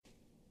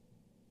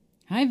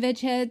Hi, Veg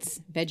Heads,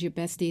 Veg Your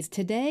Besties.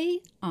 Today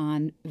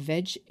on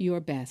Veg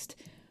Your Best,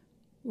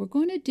 we're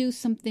going to do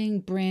something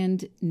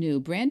brand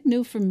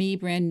new for me,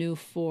 brand new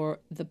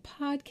for the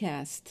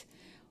podcast.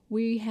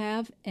 We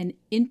have an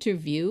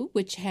interview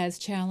which has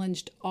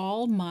challenged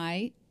all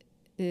my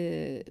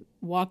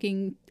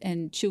walking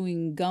and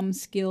chewing gum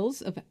skills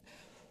of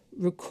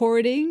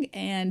recording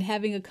and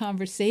having a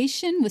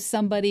conversation with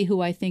somebody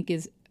who I think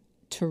is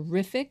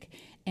terrific,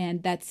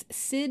 and that's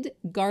Sid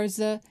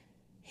Garza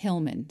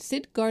Hillman.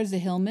 Sid Garza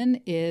Hillman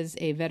is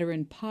a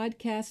veteran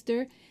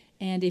podcaster,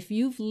 and if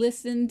you've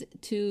listened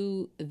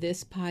to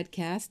this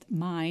podcast,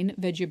 mine,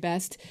 Veg Your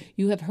Best,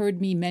 you have heard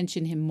me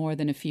mention him more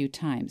than a few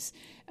times.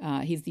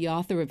 He's the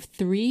author of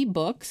 3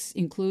 books,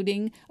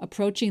 including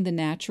Approaching the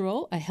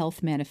Natural, a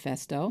Health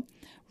Manifesto,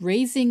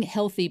 Raising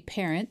Healthy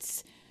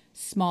Parents,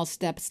 Small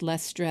Steps,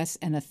 Less Stress,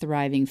 and a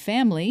Thriving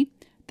Family.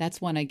 That's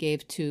one I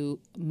gave to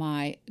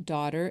my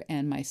daughter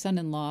and my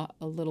son-in-law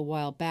a little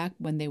while back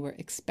when they were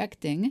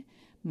expecting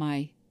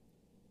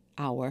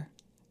our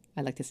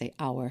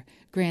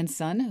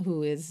grandson,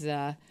 who is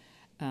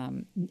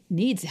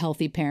needs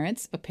healthy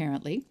parents,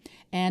 apparently.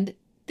 And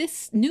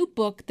this new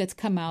book that's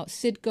come out,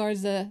 Sid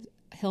Garza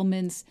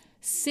Hillman's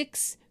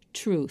 6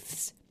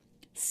 Truths.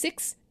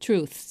 6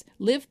 Truths.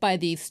 Live by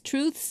these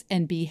truths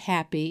and be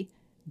happy.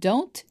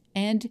 Don't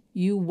and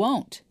you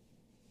won't,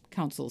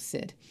 counsels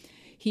Sid.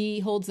 He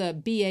holds a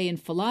BA in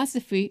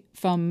philosophy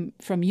from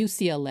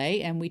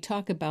UCLA, and we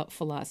talk about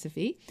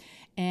philosophy.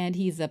 And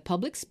he's a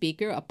public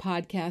speaker, a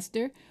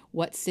podcaster.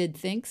 What Sid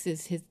Thinks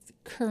is his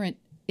current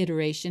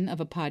iteration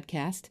of a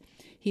podcast.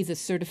 He's a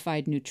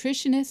certified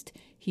nutritionist.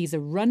 He's a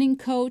running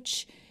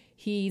coach.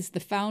 He's the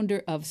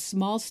founder of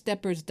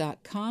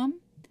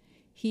smallsteppers.com.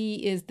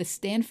 He is the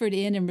Stanford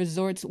Inn and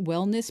Resorts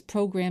Wellness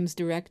Programs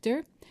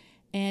Director.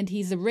 And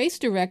he's a race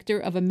director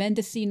of the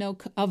Mendocino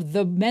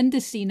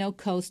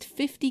Coast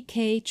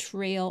 50K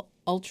Trail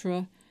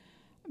Ultra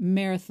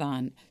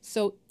Marathon.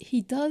 So he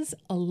does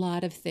a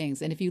lot of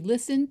things. And if you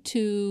listen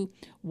to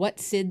What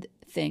Sid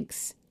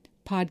Thinks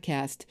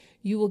podcast,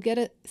 you will get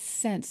a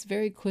sense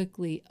very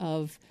quickly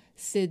of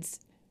Sid's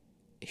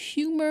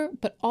humor,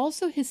 but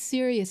also his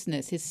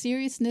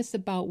seriousness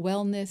about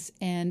wellness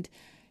and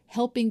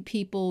helping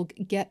people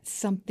get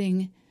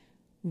something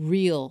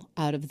real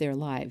out of their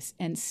lives.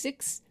 And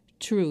 6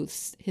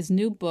 Truths, his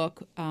new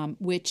book,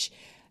 which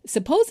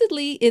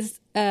supposedly is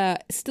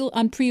still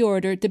on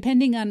pre-order,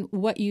 depending on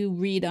what you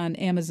read on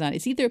Amazon.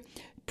 It's either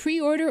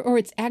pre-order or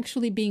it's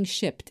actually being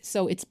shipped.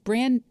 So it's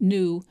brand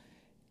new,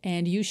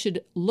 and you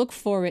should look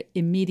for it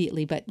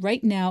immediately. But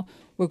right now,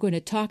 we're going to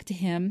talk to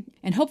him,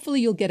 and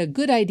hopefully you'll get a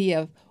good idea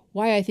of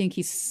why I think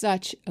he's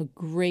such a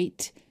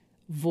great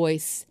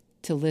voice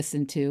to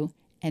listen to,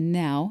 and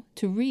now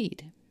to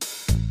read.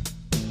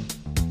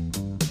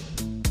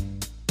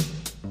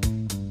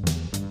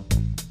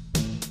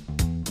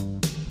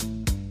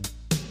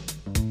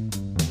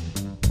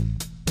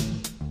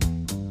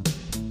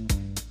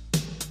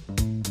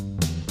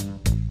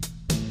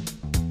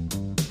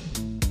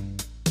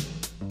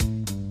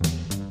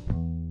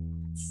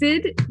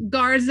 Sid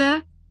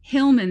Garza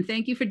Hillman,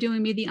 thank you for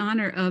doing me the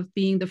honor of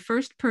being the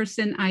first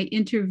person I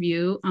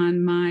interview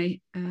on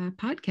my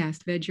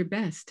podcast, Veg Your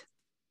Best.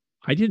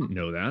 I didn't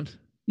know that.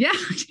 Yeah,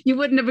 you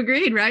wouldn't have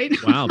agreed, right?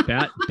 Wow,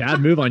 bad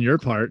move on your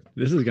part.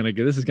 This is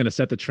gonna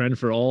set the trend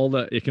for all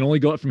the. It can only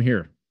go up from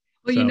here.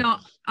 Well,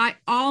 so.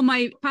 All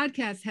my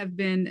podcasts have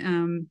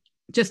been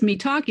just me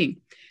talking.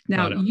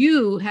 Now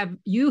you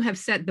have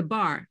set the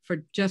bar for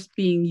just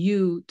being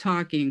you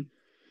talking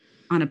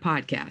on a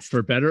podcast.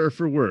 For better or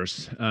for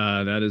worse,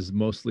 that is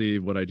mostly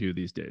what I do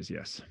these days.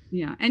 Yes.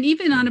 Yeah, and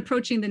even on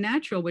Approaching the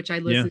Natural, which I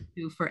listened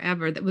to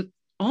forever, that was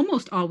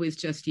almost always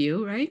just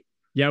you, right?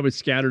 Yeah, I would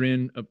scatter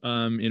in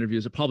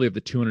interviews. Probably of the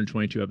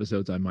 222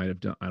 episodes, I might have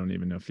done. I don't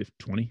even know,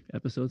 20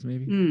 episodes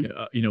maybe.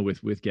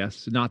 With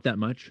guests, not that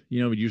much.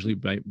 It would usually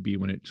be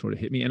when it sort of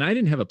hit me. And I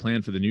didn't have a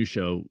plan for the new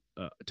show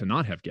to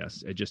not have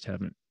guests. I just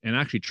haven't. And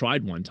I actually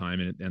tried one time,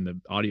 and the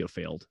audio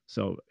failed.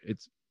 So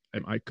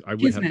I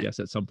would have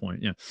guessed at some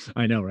point. Yeah,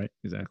 I know, right?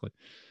 Exactly.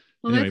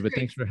 Well, anyway, but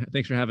thanks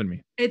for having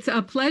me. It's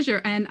a pleasure.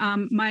 And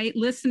my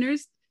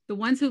listeners, the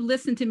ones who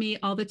listen to me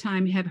all the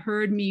time, have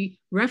heard me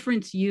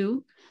reference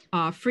you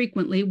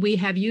frequently. We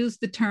have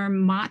used the term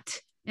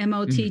MOTT,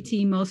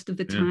 M-O-T-T, most of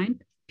the time.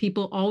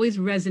 People always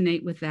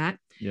resonate with that.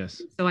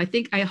 Yes. So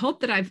I hope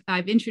that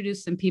I've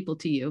introduced some people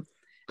to you.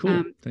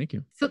 Cool. Thank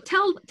you. So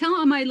tell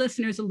all my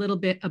listeners a little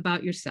bit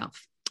about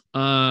yourself.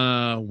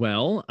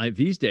 Well,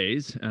 these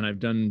days, and I've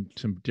done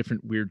some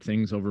different weird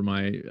things over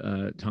my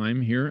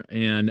time here,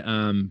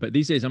 but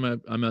these days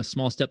I'm a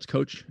small steps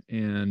coach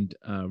and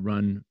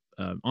run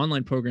an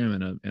online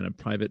program and a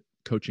private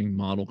coaching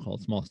model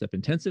called Small Step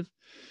Intensive.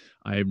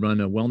 I run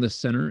a wellness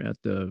center at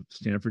the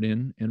Stanford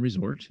Inn and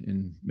Resort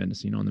in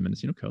Mendocino on the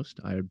Mendocino Coast.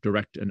 I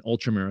direct an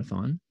ultra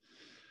marathon,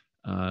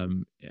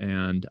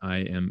 and I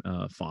am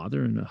a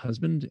father and a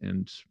husband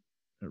and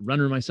a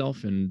runner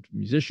myself and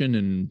musician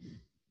and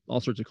all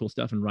sorts of cool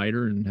stuff, and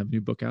writer, and have a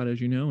new book out, as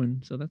you know.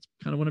 And so that's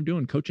kind of what I'm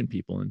doing, coaching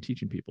people and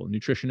teaching people,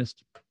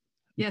 nutritionist,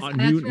 Yes,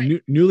 that's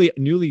right.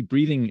 Newly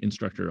breathing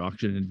instructor,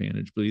 Oxygen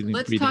Advantage breathing.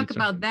 Let's breathing talk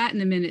about that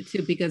in a minute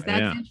too, because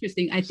that's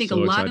interesting. I think so a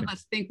lot exciting. of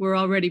us think we're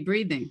already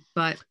breathing,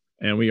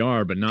 and we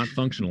are, but not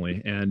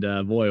functionally. And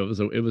boy,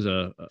 it was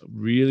a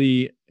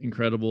really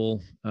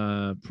incredible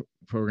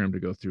program to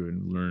go through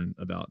and learn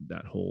about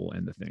that whole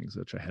end of things,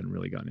 which I hadn't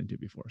really gotten into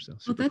before. So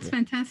that's cool.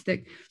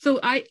 Fantastic. So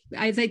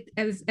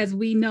as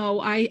we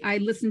know, I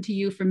listened to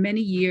you for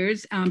many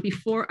years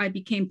before I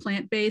became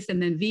plant-based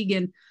and then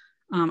vegan.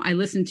 I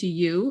listened to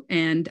you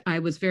and I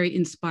was very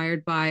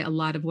inspired by a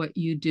lot of what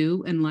you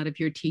do and a lot of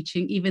your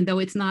teaching, even though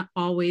it's not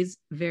always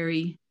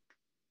very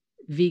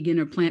vegan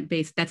or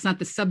plant-based. That's not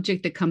the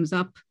subject that comes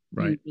up.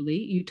 Right. Usually.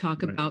 You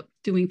talk about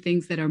doing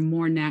things that are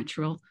more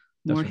natural,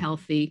 more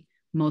healthy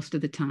most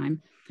of the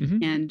time.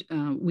 Mm-hmm.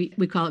 And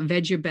we call it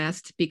Veg Your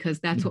Best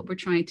because that's what we're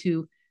trying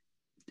to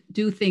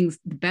do things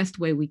the best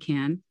way we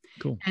can.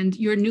 Cool. And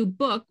your new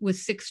book with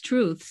 6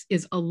 Truths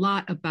is a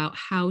lot about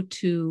how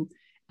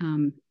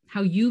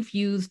you've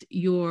used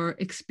your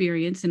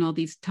experience in all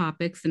these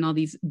topics and all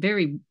these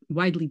very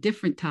widely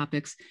different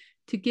topics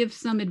to give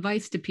some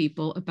advice to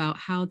people about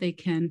how they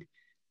can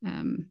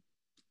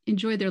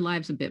enjoy their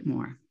lives a bit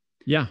more.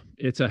 Yeah,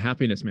 it's a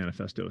happiness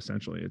manifesto.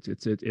 Essentially,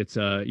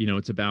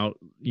 it's about,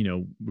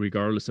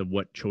 regardless of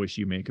what choice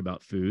you make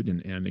about food.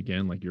 And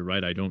again, like you're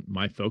right,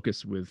 my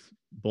focus with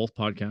both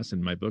podcasts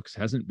and my books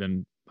hasn't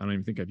been, I don't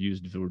even think I've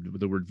used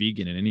the word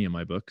vegan in any of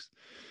my books.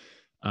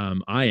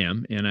 I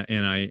am, and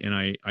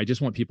I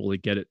just want people to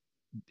get it.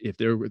 If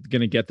they're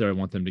going to get there, I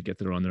want them to get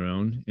there on their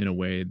own in a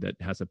way that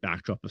has a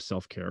backdrop of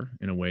self-care,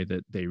 in a way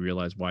that they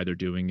realize why they're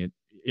doing it.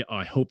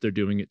 I hope they're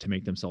doing it to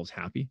make themselves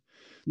happy.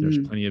 There's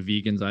plenty of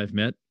vegans I've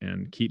met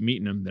and keep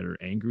meeting them that are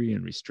angry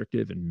and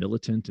restrictive and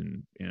militant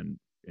and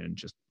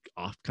just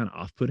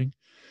off-putting.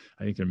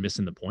 I think they're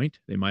missing the point.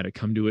 They might have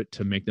come to it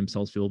to make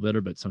themselves feel better,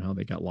 but somehow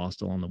they got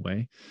lost along the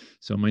way.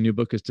 So my new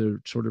book is to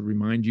sort of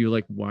remind you,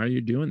 like, why are you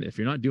doing it? If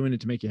you're not doing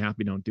it to make you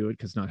happy, don't do it,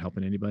 because it's not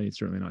helping anybody. It's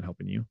certainly not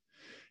helping you.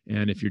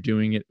 And if you're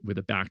doing it with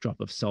a backdrop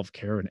of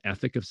self-care, an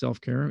ethic of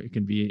self-care, it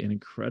can be an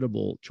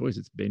incredible choice.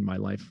 It's made my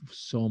life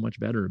so much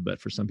better,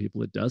 but for some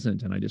people it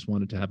doesn't. And I just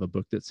wanted to have a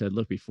book that said,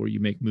 look, before you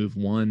make move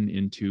 1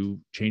 into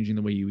changing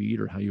the way you eat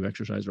or how you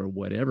exercise or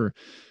whatever,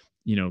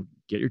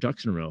 get your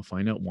ducks in a row,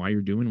 find out why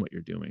you're doing what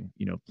you're doing,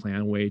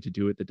 plan a way to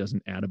do it that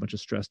doesn't add a bunch of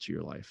stress to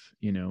your life,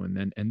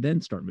 and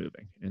then start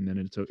moving. And then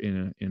it's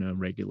in a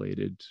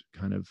regulated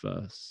kind of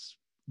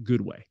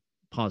good way,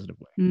 positive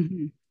way.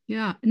 Mm-hmm.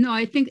 Yeah, no,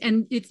 I think,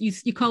 and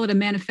you call it a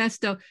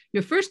manifesto.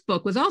 Your first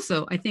book was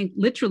also, I think,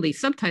 literally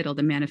subtitled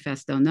a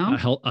manifesto. No,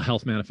 a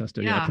health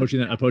manifesto. Yeah, approaching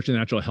the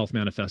natural health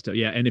manifesto.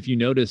 Yeah, and if you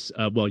notice,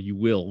 well, you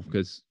will,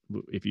 because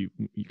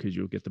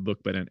you'll get the book,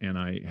 but and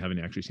I haven't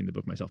actually seen the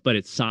book myself, but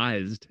it's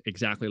sized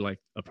exactly like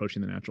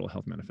Approaching the Natural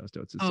Health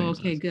Manifesto. It's the same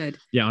size. Good.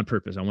 Yeah, on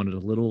purpose. I wanted a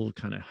little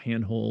kind of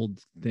handhold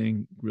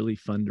thing, really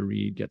fun to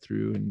read, get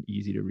through, and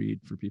easy to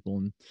read for people,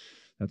 and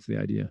that's the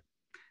idea.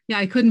 Yeah,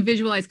 I couldn't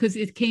visualize because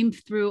it came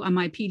through on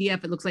my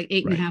PDF. It looks like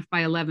 8.5 by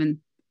 11.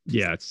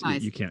 Yeah,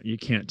 you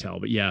can't tell,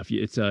 but yeah,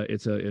 it's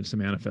a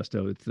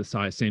manifesto. It's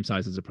the same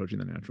size as Approaching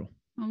the Natural.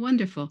 Oh,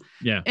 wonderful.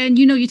 Yeah. And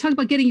you talk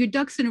about getting your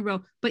ducks in a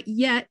row, but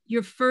yet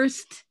your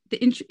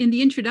in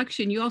the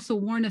introduction, you also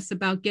warn us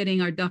about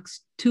getting our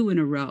ducks 2 in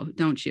a row,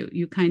 don't you?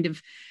 You kind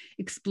of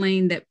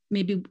explain that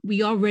maybe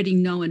we already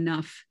know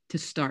enough to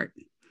start,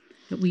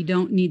 that we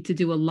don't need to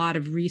do a lot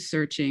of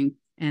researching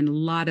and a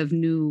lot of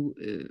new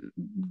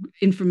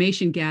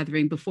information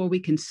gathering before we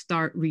can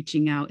start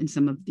reaching out in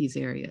some of these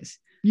areas.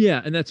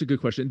 Yeah, and that's a good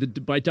question.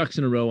 By ducks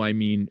in a row, I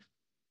mean,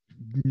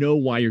 know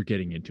why you're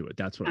getting into it.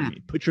 That's what I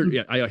mean. Put your,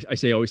 I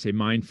always say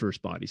mind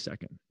first, body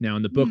second. Now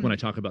in the book, when I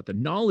talk about the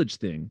knowledge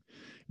thing,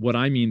 what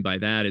I mean by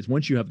that is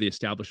once you have the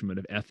establishment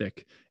of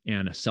ethic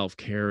and a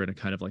self-care and a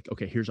kind of like,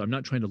 okay, I'm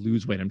not trying to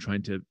lose weight. I'm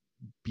trying to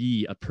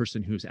be a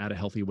person who's at a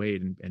healthy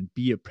weight and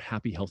be a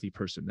happy, healthy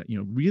person that,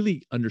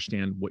 really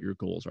understand what your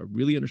goals are,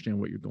 really understand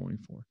what you're going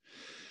for.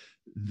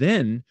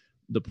 Then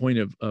the point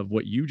of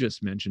what you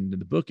just mentioned in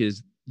the book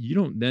is you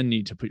don't then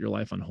need to put your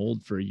life on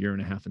hold for a year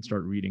and a half and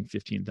start reading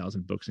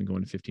 15,000 books and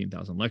going to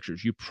 15,000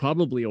 lectures. You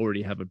probably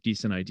already have a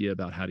decent idea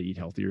about how to eat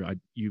healthier.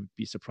 You'd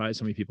be surprised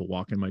how many people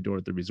walk in my door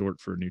at the resort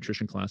for a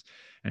nutrition class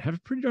and have a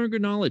pretty darn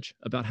good knowledge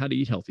about how to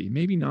eat healthy.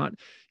 Maybe not,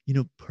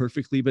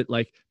 perfectly, but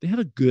like they have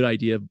a good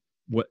idea of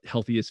what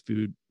healthiest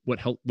food,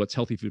 what's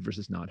healthy food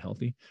versus not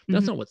healthy. But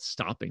that's not what's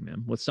stopping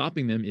them. What's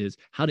stopping them is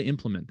how to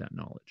implement that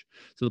knowledge.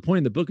 So the point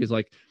in the book is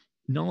like,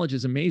 knowledge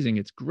is amazing.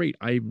 It's great.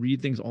 I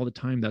read things all the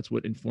time. That's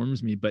what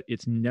informs me, but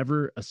it's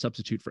never a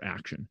substitute for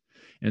action.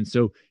 And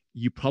so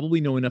you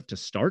probably know enough to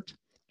start.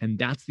 And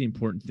that's the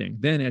important thing.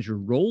 Then as you're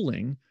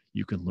rolling,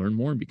 you can learn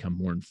more and become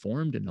more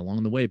informed and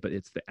along the way, but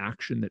it's the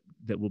action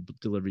that will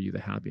deliver you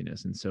the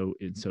happiness. And so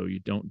you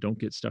don't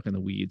get stuck in the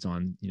weeds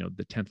on,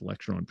 the 10th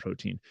lecture on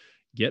protein.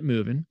 Get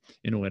moving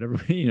in whatever,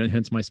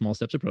 hence my small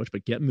steps approach,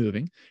 but get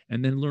moving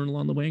and then learn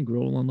along the way and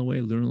grow along the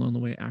way, learn along the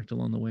way, act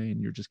along the way. And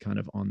you're just kind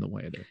of on the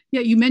way there. Yeah.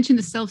 You mentioned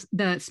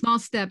the small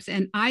steps,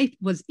 and I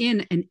was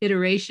in an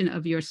iteration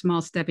of your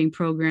small stepping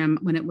program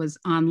when it was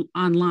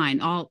online,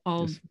 all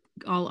yes.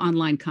 all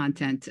online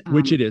content.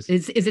 Which it is.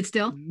 Is it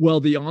still? Well,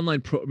 the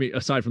online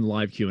aside from the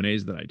live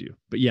Q&As that I do,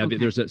 but yeah,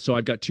 Okay. so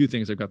I've got two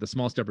things. I've got the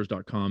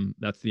smallsteppers.com.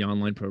 That's the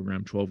online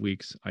program, 12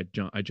 weeks. I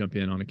jump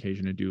in on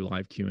occasion and do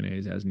live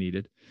Q&As as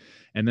needed.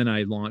 And then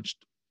I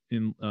launched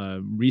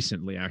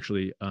recently,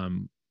 actually,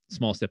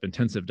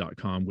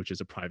 smallstepintensive.com, which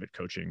is a private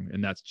coaching.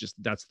 And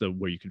that's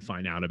where you can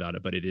find out about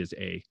it. But it is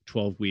a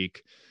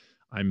 12-week.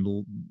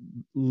 I'm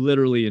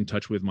literally in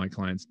touch with my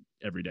clients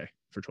every day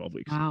for 12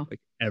 weeks. Wow. Like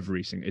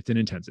every single, it's an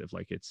intensive,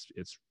 like it's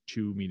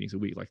 2 meetings a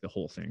week, like the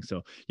whole thing.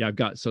 So yeah,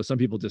 so some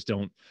people just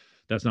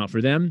that's not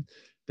for them.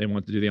 They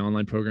want to do the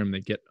online program. They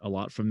get a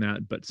lot from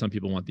that, but some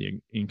people want the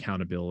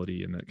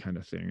accountability and that kind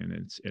of thing. And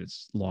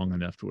it's long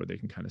enough to where they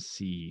can kind of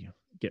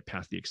get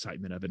past the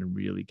excitement of it and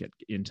really get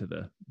into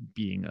the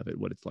being of it,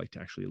 what it's like to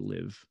actually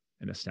live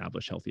and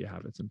establish healthy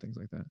habits and things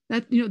like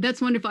that.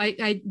 That's wonderful.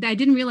 I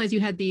didn't realize you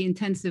had the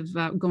intensive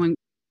going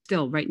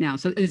still right now.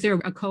 So is there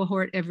a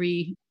cohort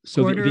every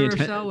quarter or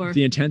so? Or?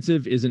 The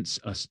intensive isn't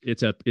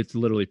it's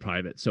literally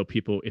private. So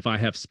people, if I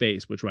have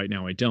space, which right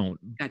now I don't,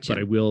 gotcha. But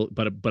I will,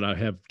 but I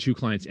have 2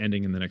 clients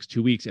ending in the next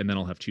 2 weeks, and then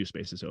I'll have 2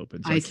 spaces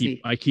open. So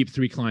I keep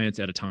 3 clients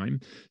at a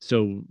time.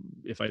 So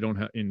if I don't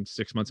have, in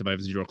 6 months, if I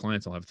have 0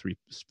 clients, I'll have three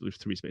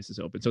spaces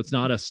open. So it's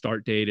not a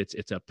start date.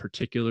 It's a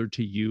particular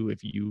to you.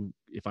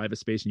 If I have a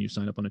space and you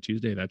sign up on a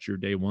Tuesday, that's your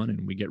day 1,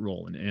 and we get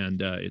rolling.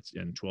 And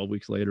 12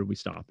 weeks later we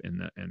stop,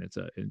 and it's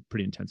a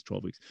pretty intense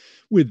 12 weeks.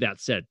 With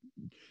that said,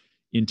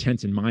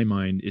 intense in my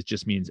mind, it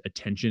just means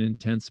attention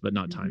intense, but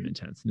not time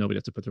intense. Nobody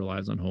has to put their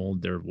lives on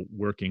hold. They're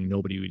working.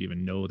 Nobody would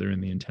even know they're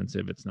in the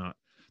intensive.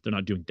 They're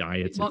not doing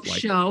diets. It's like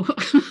show.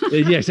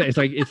 Yes,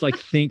 it's like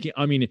thinking.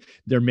 I mean,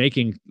 they're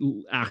making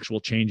actual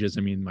changes.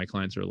 I mean, my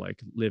clients are like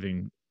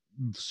living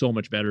so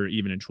much better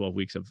even in 12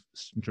 weeks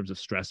in terms of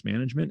stress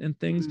management and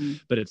things,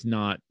 but it's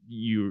not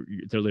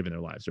they're living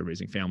their lives, they're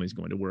raising families,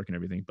 going to work and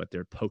everything, but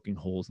they're poking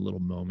holes in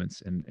little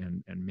moments and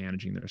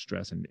managing their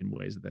stress in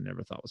ways that they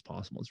never thought was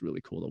possible. It's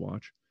really cool to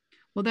watch.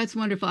 Well, that's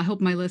wonderful. I hope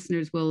my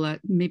listeners will,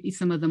 maybe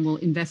some of them will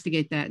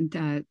investigate that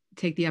and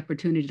take the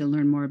opportunity to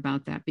learn more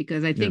about that,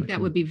 because I think that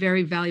would be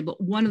very valuable.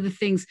 One of the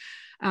things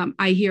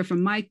I hear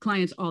from my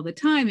clients all the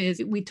time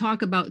is we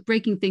talk about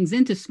breaking things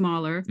into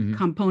smaller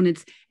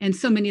components, and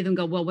so many of them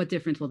go, well, what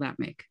difference will that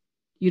make?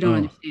 You don't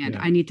understand.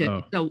 I need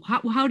to. So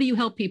how do you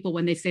help people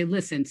when they say,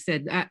 listen,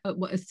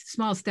 a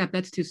small step,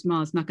 that's too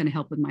small. It's not going to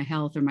help with my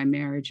health or my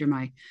marriage or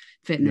my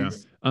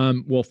fitness. Yeah.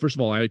 Well, first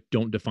of all, I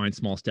don't define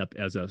small step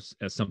as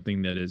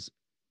something that is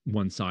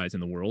one size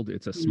in the world.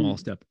 It's a small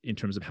step in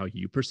terms of how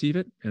you perceive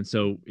it. And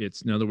so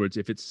it's, in other words,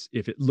 if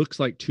it looks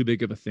like too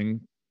big of a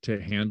thing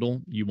to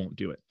handle, you won't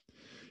do it.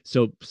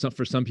 So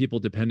for some people,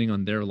 depending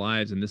on their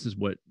lives, and this is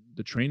what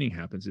the training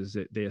happens, is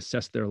that they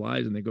assess their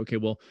lives and they go, okay,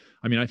 well,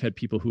 I mean, I've had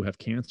people who have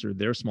cancer,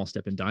 their small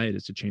step in diet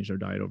is to change their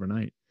diet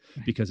overnight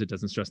because it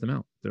doesn't stress them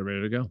out. They're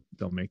ready to go.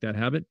 They'll make that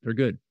habit. They're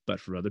good.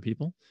 But for other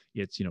people,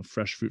 it's,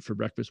 fresh fruit for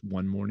breakfast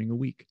 1 morning a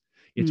week.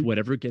 It's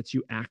whatever gets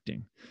you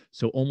acting.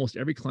 So almost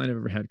every client I've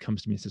ever had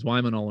comes to me and says, well,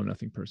 I'm an all or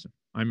nothing person.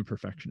 I'm a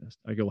perfectionist.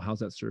 I go, well, how's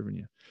that serving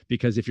you?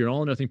 Because if you're an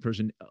all or nothing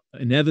person,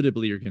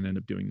 inevitably you're going to end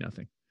up doing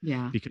nothing.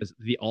 Yeah. Because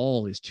the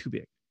all is too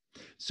big.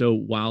 So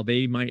while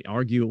they might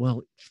argue,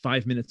 well,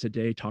 5 minutes a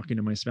day talking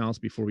to my spouse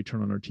before we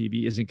turn on our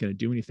TV isn't going to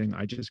do anything,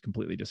 I just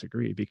completely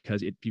disagree,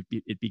 because it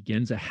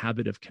begins a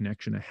habit of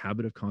connection, a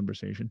habit of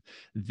conversation.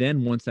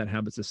 Then once that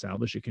habit's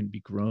established, it can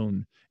be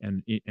grown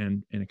and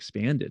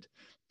expanded.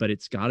 But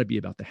it's got to be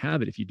about the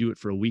habit. If you do it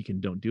for a week and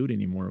don't do it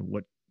anymore,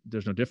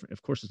 there's no difference.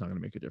 Of course, it's not going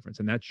to make a difference.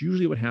 And that's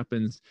usually what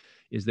happens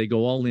is they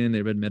go all in,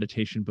 they read a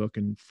meditation book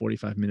and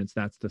 45 minutes,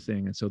 that's the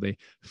thing. And so they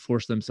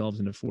force themselves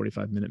into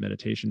 45-minute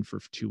meditation for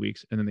 2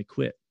 weeks and then they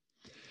quit.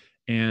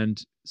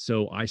 And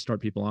so I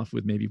start people off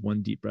with maybe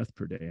 1 deep breath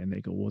per day. And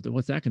they go, well,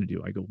 what's that going to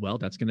do? I go, well,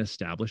 that's going to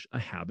establish a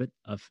habit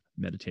of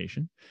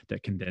meditation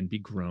that can then be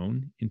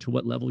grown into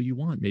what level you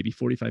want, maybe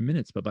 45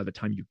 minutes. But by the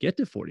time you get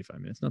to 45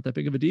 minutes, not that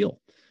big of a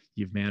deal.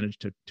 You've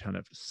managed to kind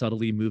of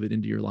subtly move it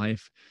into your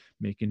life,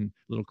 making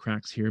little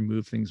cracks here,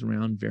 move things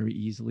around very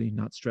easily,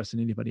 not stressing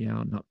anybody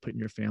out, not putting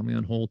your family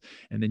on hold.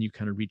 And then you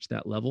kind of reach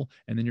that level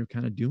and then you're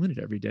kind of doing it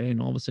every day.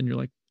 And all of a sudden you're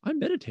like, I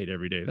meditate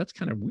every day. That's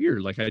kind of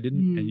weird. Like I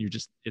didn't, and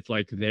it's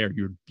like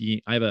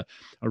I have a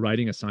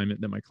writing assignment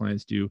that my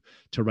clients do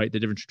to write the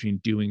difference between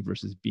doing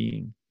versus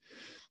being.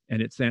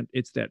 And it's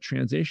that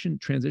transition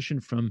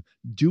from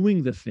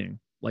doing the thing,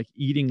 like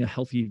eating a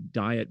healthy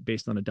diet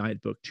based on a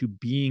diet book, to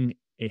being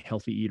a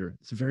healthy eater.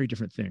 It's a very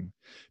different thing.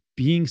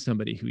 Being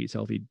somebody who eats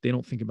healthy, they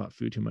don't think about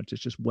food too much.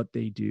 It's just what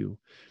they do.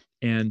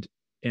 And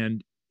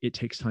it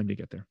takes time to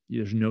get there.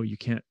 You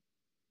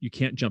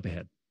can't jump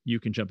ahead. You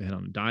can jump ahead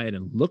on a diet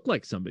and look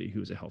like somebody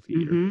who's a healthy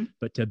eater,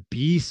 but to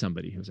be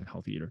somebody who's a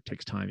healthy eater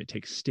takes time. It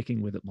takes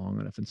sticking with it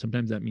long enough. And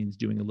sometimes that means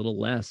doing a little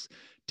less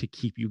to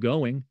keep you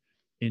going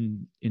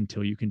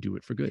until you can do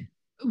it for good.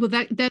 Well,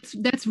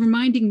 that's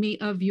reminding me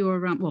of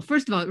your, well,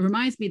 first of all, it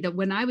reminds me that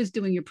when I was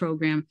doing your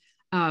program,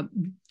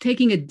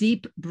 taking a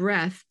deep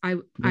breath, I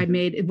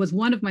made, it was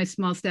one of my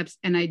small steps,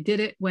 and I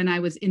did it when I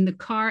was in the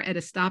car at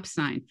a stop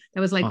sign.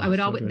 That was like,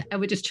 I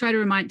would just try to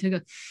remind to go,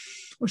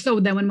 Or so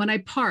then when I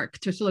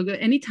parked, or so like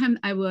anytime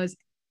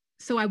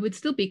so I would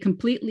still be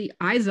completely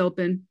eyes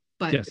open,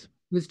 but Yes. it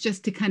was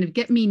just to kind of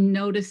get me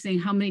noticing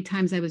how many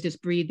times I was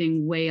just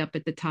breathing way up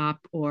at the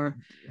top or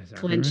Exactly right.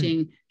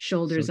 clenching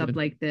shoulders So up good.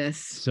 like this,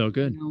 So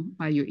good.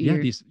 by your Yeah,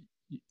 ears.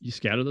 you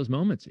scatter those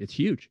moments. It's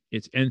huge.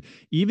 And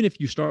even if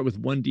you start with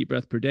one deep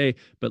breath per day,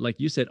 but like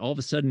you said, all of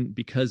a sudden,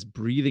 because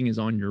breathing is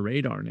on your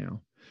radar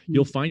now,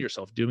 you'll find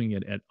yourself doing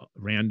it at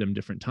random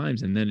different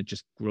times, and then it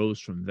just grows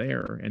from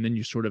there. And then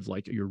you sort of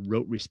like your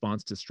rote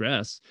response to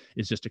stress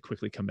is just to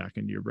quickly come back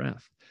into your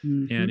breath.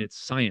 And it's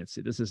science.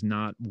 This is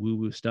not woo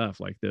woo stuff.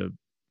 Like the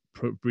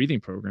breathing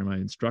program I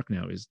instruct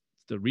now, is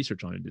the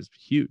research on it is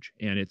huge,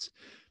 and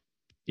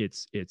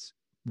it's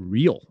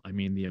real. I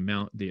mean, the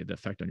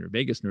effect on your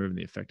vagus nerve, and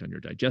the effect on your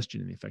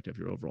digestion, and the effect of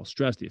your overall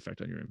stress, the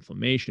effect on your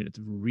inflammation, it's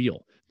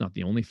real. It's not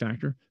the only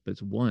factor, but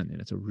it's one,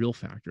 and it's a real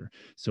factor.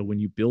 So when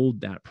you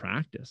build that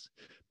practice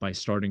by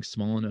starting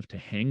small enough to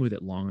hang with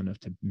it long enough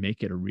to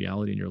make it a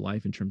reality in your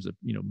life, in terms of,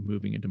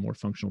 moving into more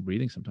functional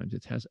breathing, sometimes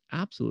it has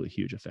absolutely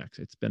huge effects.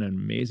 It's been an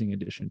amazing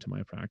addition to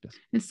my practice.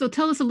 And so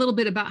tell us a little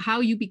bit about how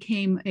you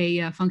became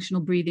a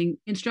functional breathing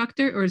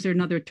instructor, or is there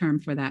another term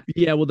for that?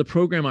 Yeah, well,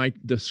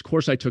 this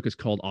course I took is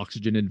called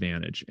Oxygen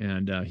Advantage,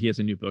 and he has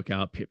a new book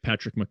out.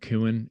 Patrick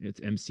McKeown, it's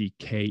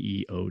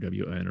McKeown, or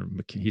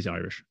he's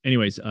Irish.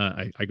 Anyways,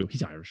 I go,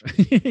 he's Irish.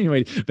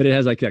 Anyway, but it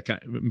has like that guy,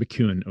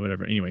 McKeown or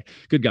whatever. Anyway,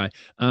 good guy,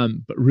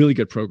 but really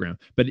good program.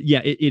 But yeah,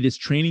 it is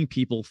training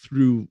people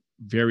through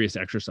various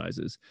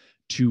exercises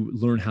to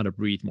learn how to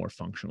breathe more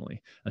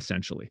functionally,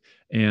 essentially.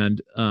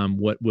 And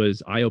what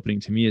was eye-opening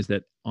to me is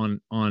that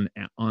on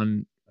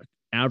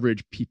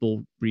average,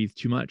 people breathe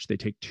too much. They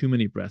take too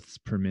many breaths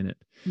per minute.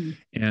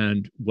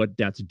 And what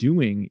that's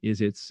doing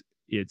is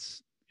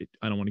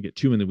I don't want to get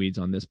too in the weeds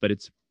on this, but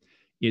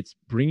it's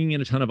bringing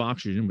in a ton of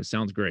oxygen, which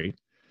sounds great,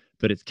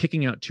 but it's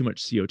kicking out too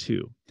much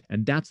CO2.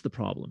 And that's the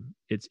problem.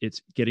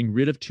 It's getting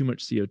rid of too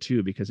much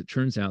CO2, because it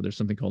turns out there's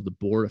something called the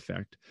Bohr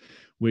effect,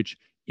 which,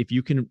 if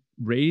you can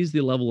raise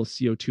the level of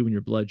CO2 in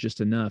your blood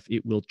just enough,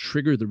 it will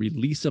trigger the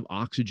release of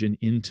oxygen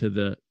into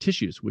the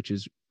tissues, which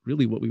is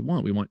really what we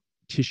want. We want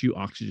tissue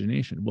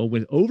oxygenation. Well,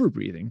 with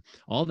overbreathing,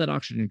 all that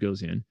oxygen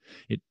goes in.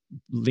 It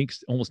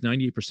links, almost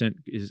 98%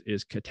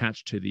 is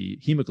attached to the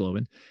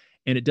hemoglobin,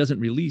 and it doesn't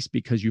release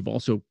because you've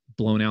also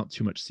blown out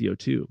too much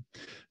CO2.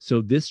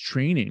 So this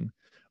training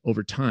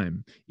over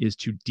time is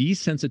to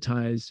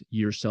desensitize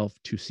yourself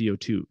to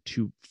CO2,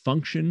 to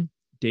function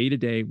day to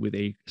day with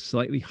a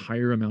slightly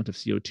higher amount of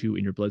CO2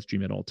 in your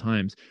bloodstream at all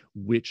times,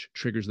 which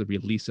triggers the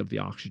release of the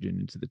oxygen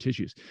into the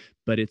tissues.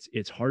 But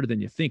it's harder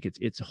than you think.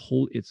 It's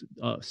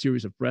a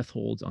series of breath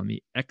holds on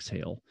the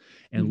exhale,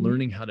 and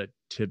learning how to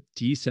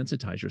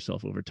desensitize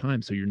yourself over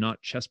time. So you're not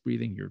chest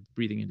breathing, you're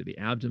breathing into the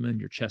abdomen.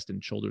 Your chest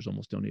and shoulders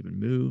almost don't even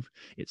move.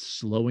 It's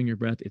slowing your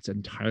breath. It's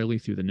entirely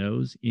through the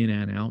nose, in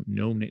and out,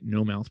 no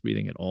mouth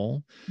breathing at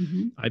all.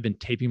 I've been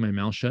taping my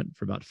mouth shut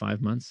for about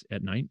 5 months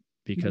at night,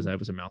 because I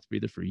was a mouth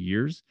breather for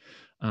years.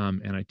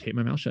 And I tape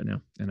my mouth shut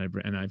now. And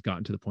I've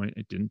gotten to the point,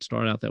 it didn't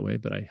start out that way,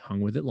 but I hung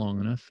with it long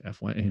enough,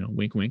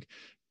 wink, wink,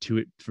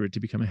 for it to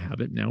become a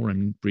habit now, where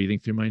I'm breathing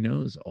through my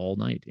nose all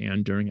night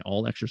and during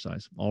all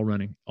exercise, all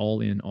running, all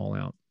in, all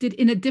out. Did,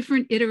 in a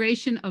different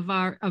iteration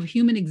of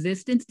human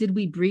existence, did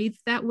we breathe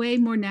that way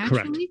more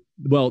naturally? Correct.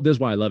 Well, that's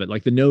why I love it.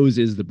 Like, the nose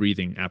is the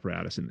breathing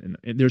apparatus, and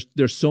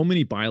there's so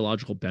many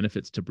biological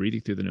benefits to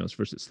breathing through the nose.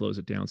 First, it slows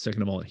it down.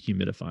 Second of all, it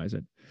humidifies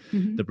it,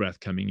 the breath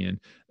coming in.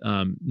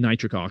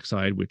 Nitric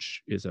oxide,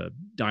 which is a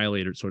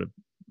dilator, sort of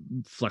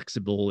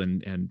flexible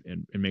and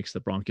makes the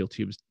bronchial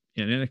tubes,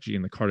 and actually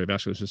in the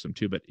cardiovascular system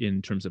too, but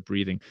in terms of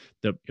breathing,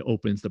 it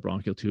opens the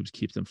bronchial tubes,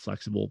 keeps them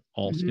flexible,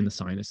 also in the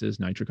sinuses.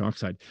 Nitric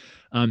oxide,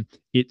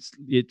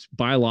 it's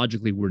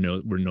biologically,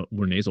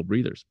 we're nasal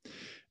breathers.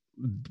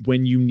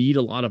 When you need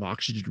a lot of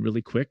oxygen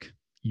really quick,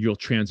 you'll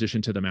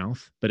transition to the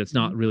mouth, but it's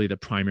not really the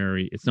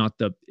primary. It's not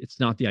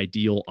the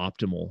ideal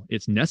optimal.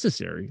 It's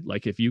necessary.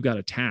 Like, if you got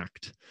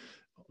attacked,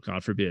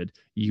 God forbid,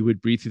 you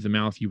would breathe through the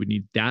mouth. You would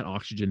need that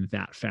oxygen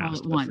that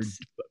fast. All at once.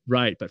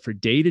 But for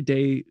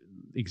day-to-day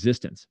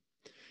existence,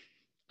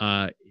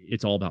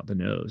 it's all about the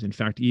nose. In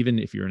fact, even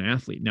if you're an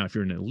athlete, now, if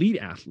you're an elite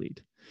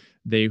athlete,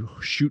 they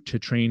shoot to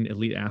train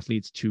elite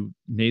athletes to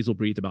nasal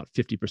breathe about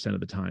 50% of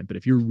the time. But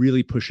if you're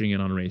really pushing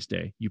it on a race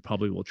day, you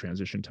probably will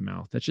transition to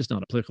mouth. That's just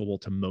not applicable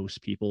to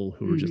most people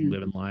who are just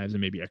living lives and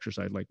maybe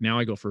exercise. Like, now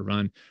I go for a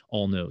run,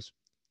 all nose,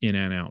 in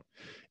and out.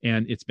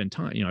 And it's been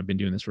time, I've been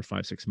doing this for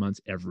 5-6 months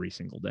every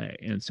single day.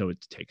 And so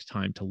it takes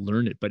time to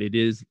learn it, but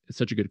it's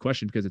such a good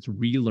question, because it's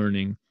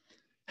relearning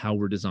how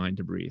we're designed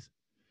to breathe.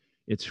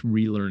 It's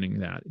relearning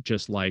that,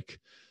 just like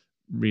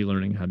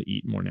relearning how to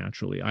eat more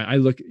naturally. I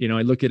look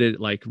at it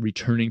like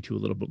returning to a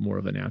little bit more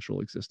of a natural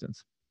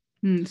existence.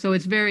 So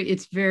it's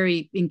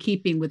very in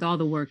keeping with all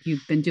the work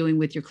you've been doing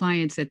with your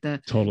clients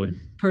Totally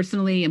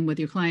personally, and with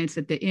your clients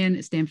at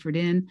Stanford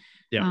Inn.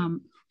 Yeah.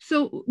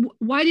 So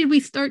why did we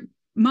start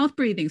mouth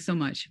breathing so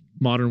much?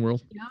 Modern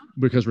world,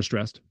 because we're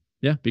stressed.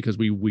 Yeah, because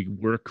we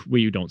work,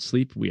 we don't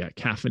sleep, we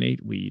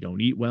caffeinate, we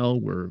don't eat well,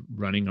 we're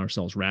running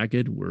ourselves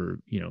ragged, we're,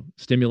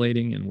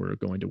 stimulating, and we're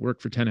going to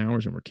work for 10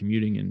 hours, and we're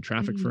commuting in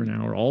traffic for an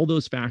hour. All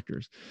those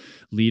factors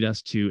lead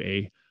us to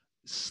a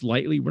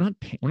slightly, we're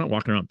not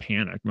walking around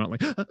panic, we're not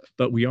like,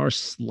 but we are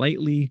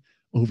slightly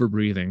over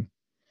breathing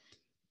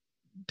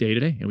day to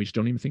day, and we just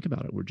don't even think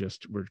about it.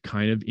 We're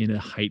kind of in a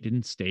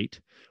heightened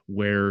state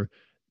where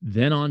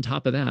then on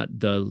top of that,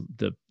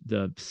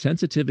 the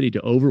sensitivity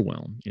to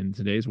overwhelm in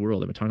today's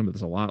world, I've been talking about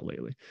this a lot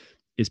lately,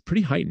 is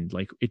pretty heightened.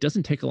 Like, it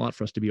doesn't take a lot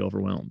for us to be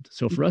overwhelmed.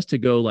 So for us to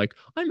go like,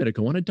 I'm going to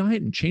go on a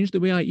diet and change the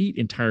way I eat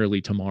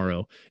entirely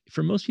tomorrow,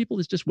 for most people,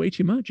 it's just way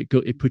too much.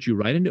 It puts you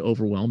right into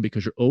overwhelm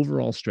because your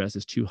overall stress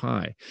is too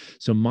high.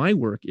 So my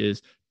work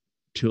is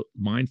to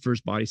mind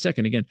first, body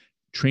second. Again,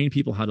 train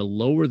people how to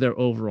lower their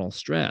overall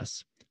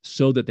stress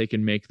so that they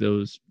can make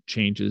those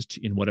changes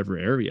in whatever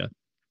area.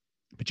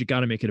 But you got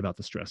to make it about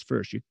the stress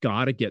first. You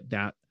got to get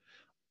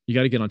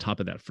on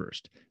top of that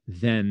first.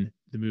 Then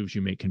the moves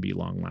you make can be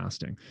long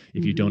lasting.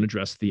 If you don't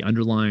address the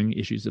underlying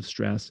issues of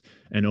stress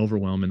and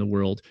overwhelm in the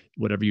world,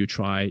 whatever you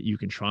try, you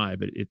can try,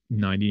 but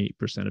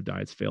 98% of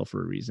diets fail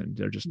for a reason.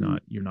 They're just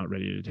not, you're not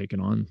ready to take it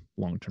on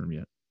long term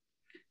yet.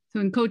 So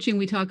in coaching,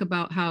 we talk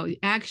about how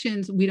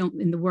actions,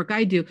 in the work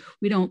I do,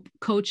 we don't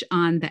coach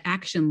on the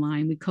action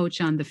line. We coach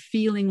on the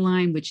feeling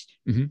line, which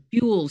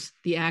fuels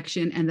the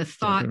action, and the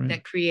thought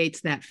that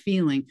creates that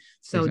feeling.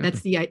 So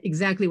that's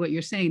exactly what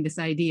you're saying, this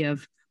idea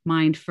of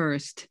mind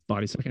first,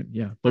 body second.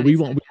 Yeah. But we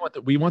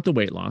want the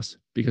weight loss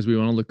because we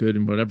want to look good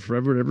and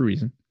for whatever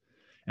reason.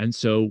 And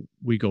so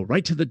we go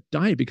right to the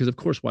diet because, of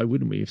course, why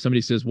wouldn't we? If somebody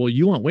says, well,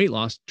 you want weight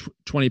loss,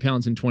 20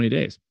 pounds in 20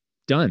 days.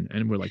 Done.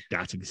 And we're like,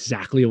 that's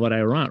exactly what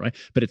I want, right?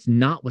 But it's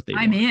not what they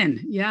want. I'm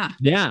in. Yeah.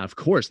 Yeah, of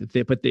course.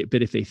 But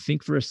if they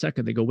think for a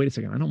second, they go, wait a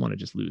second, I don't want to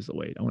just lose the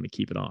weight. I want to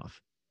keep it off.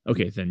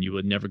 Okay, then you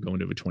would never go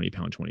into a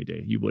 20-pound,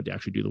 20-day. You would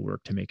actually do the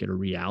work to make it a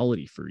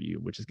reality for you,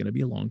 which is going to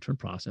be a long-term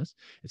process.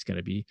 It's going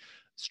to be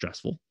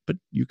stressful, but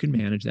you can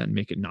manage that and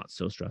make it not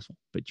so stressful.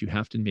 But you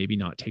have to maybe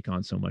not take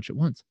on so much at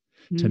once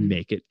to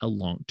make it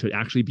to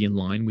actually be in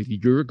line with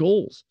your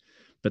goals.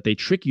 But they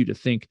trick you to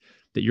think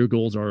that your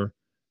goals are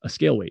a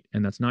scale weight,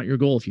 and that's not your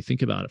goal. If you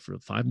think about it for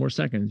 5 more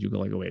seconds, you go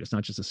like, oh wait, it's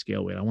not just a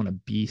scale weight. I want to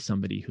be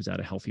somebody who's at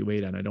a healthy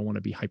weight, and I don't want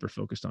to be hyper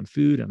focused on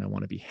food, and I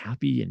want to be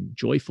happy and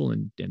joyful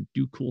and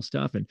do cool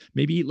stuff, and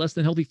maybe eat less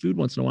than healthy food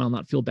once in a while,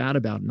 not feel bad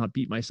about it, not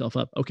beat myself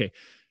up. Okay,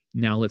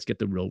 now let's get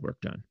the real work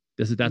done.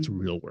 That's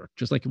real work,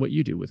 just like what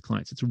you do with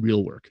clients. It's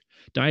real work.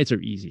 Diets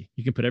are easy.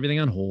 You can put everything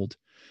on hold,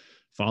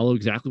 follow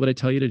exactly what I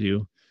tell you to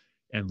do,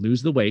 and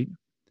lose the weight,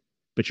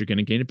 but you're going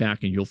to gain it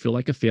back, and you'll feel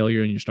like a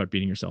failure, and you start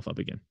beating yourself up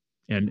again.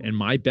 And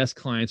my best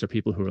clients are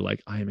people who are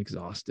like, I am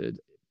exhausted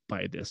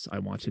by this. I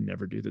want to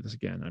never do this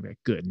again. I'm like,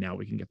 good. Now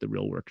we can get the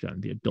real work done,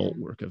 the adult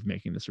work of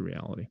making this a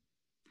reality.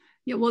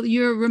 Yeah, well,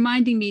 you're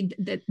reminding me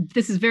that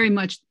this is very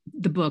much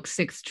the book,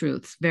 Six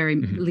Truths, at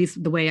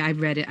least the way I've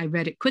read it. I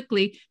read it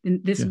quickly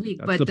this week,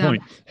 but the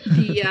point.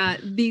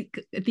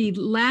 the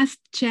last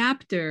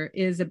chapter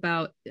is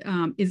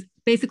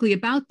basically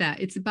about that.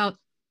 It's about,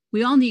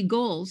 we all need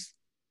goals,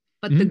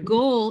 but the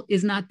goal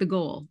is not the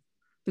goal.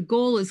 The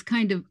goal is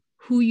kind of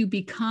who you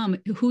become,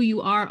 who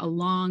you are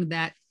along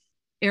that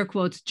air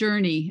quotes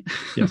journey.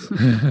 Yes.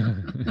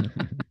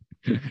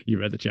 You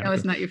read the chapter. That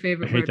was not your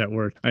favorite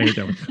word. I hate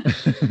that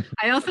one.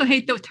 I also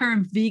hate the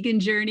term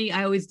vegan journey.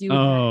 I always do.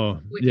 Oh,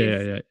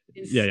 yeah.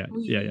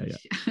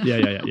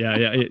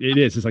 It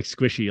is. It's like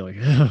squishy.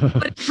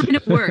 But it kind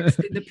of works.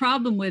 The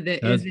problem with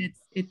it is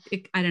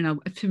it I don't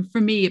know.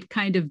 For me, it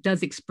kind of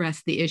does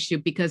express the issue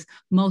because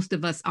most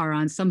of us are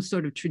on some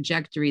sort of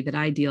trajectory that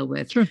I deal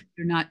with. Sure.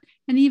 You're not,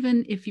 and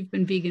even if you've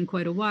been vegan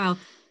quite a while,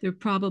 there are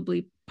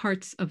probably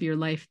parts of your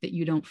life that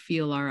you don't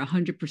feel are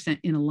 100%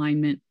 in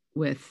alignment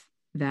with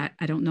that.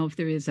 I don't know if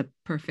there is a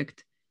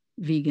perfect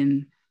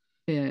vegan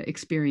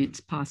experience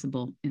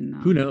possible in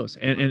who knows,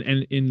 and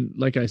in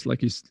like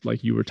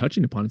you were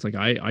touching upon, it's like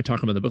I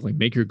talk about the book, like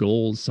make your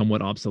goals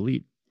somewhat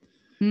obsolete.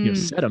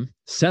 Set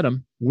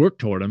them, work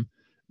toward them,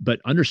 but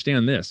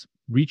understand this: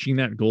 reaching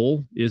that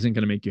goal isn't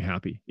going to make you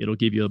happy. It'll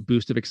give you a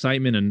boost of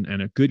excitement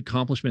and a good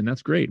accomplishment, and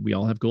that's great. We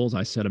all have goals.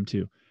 I set them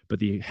too, but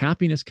the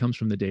happiness comes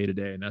from the day to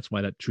day, and that's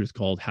why that truth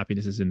called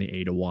happiness is in the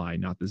A to Y,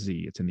 not the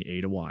Z. It's in the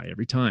A to Y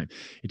every time.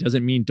 It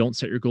doesn't mean don't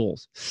set your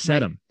goals. Set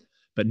them,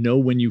 but know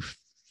when you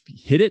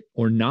hit it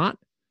or not.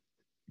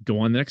 Go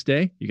on the next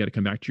day. You got to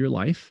come back to your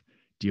life,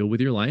 deal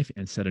with your life,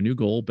 and set a new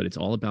goal. But it's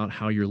all about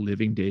how you're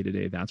living day to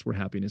day. That's where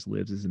happiness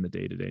lives, is in the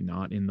day to day,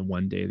 not in the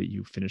one day that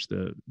you finish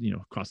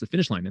cross the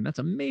finish line. And that's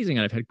amazing.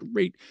 And I've had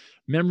great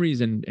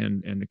memories and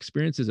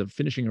experiences of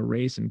finishing a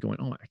race and going,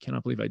 oh, I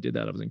cannot believe I did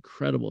that. It was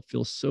incredible. It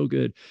feels so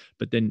good.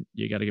 But then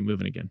you got to get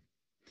moving again.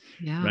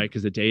 Yeah. Right.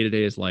 Because the day to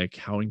day is like,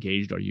 how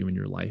engaged are you in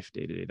your life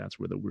day to day? That's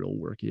where the real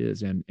work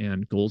is.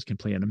 And goals can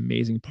play an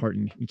amazing part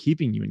in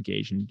keeping you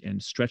engaged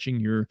and stretching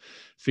your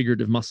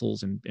figurative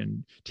muscles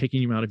and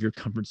taking you out of your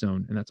comfort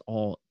zone. And that's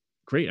all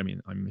great. I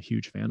mean, I'm a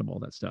huge fan of all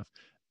that stuff,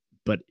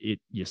 but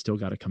you still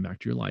got to come back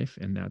to your life,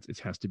 and it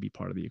has to be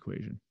part of the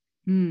equation.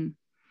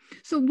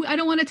 So I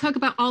don't want to talk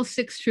about all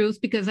six truths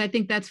because I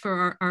think that's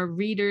for our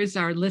readers,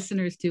 our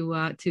listeners to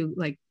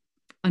like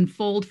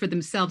unfold for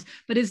themselves.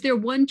 But is there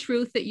one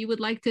truth that you would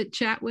like to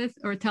chat with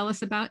or tell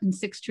us about in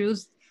six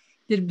truths?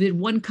 Did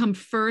one come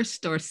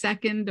first or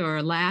second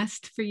or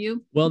last for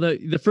you? Well,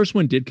 the first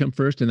one did come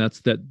first, and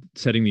that's that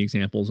setting the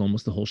example is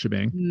almost the whole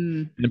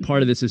shebang. And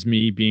part of this is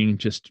me being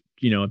just,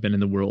 I've been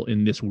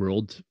in this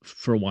world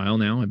for a while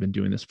now. I've been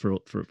doing this for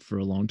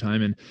a long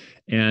time,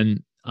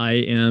 and I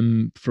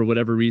am, for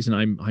whatever reason,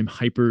 I'm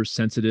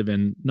hypersensitive,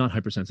 and not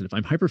hypersensitive.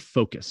 I'm hyper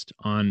focused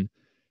on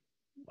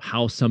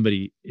how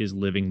somebody is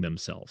living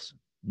themselves,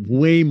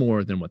 way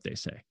more than what they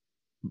say,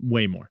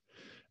 way more.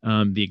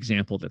 The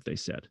example that they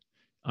said.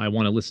 I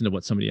want to listen to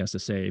what somebody has to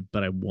say,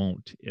 but I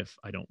won't if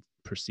I don't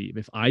perceive.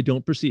 If I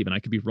don't perceive, and I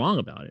could be wrong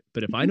about it,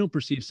 but if I don't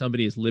perceive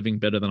somebody is living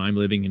better than I'm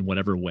living in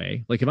whatever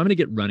way, like if I'm going to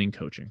get running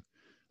coaching,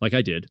 like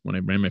I did when I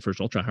ran my first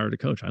ultra, I hired a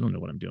coach. I don't know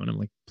what I'm doing. I'm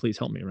like, please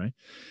help me, right?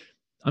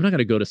 I'm not going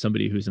to go to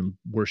somebody who's in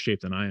worse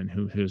shape than I am,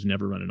 who's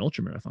never run an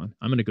ultra marathon.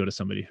 I'm going to go to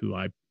somebody who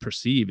I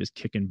perceive is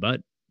kicking butt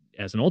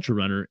as an ultra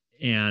runner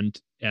and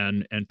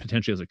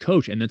potentially as a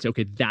coach, and then say,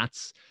 okay,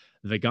 that's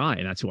the guy.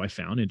 And that's who I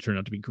found. And it turned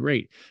out to be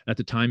great. At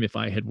the time, if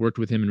I had worked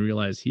with him and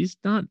realized he's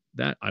not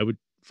that, I would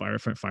fire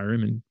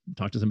him and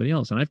talk to somebody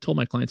else. And I've told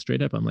my clients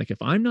straight up, I'm like,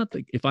 if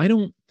I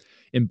don't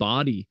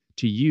embody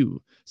to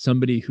you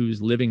somebody who's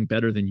living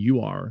better than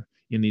you are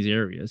in these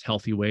areas,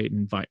 healthy weight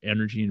and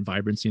energy and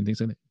vibrancy and things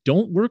like that,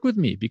 don't work with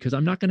me, because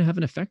I'm not going to have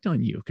an effect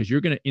on you. Because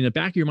you're going to, in the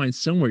back of your mind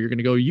somewhere, you're going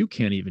to go, you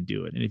can't even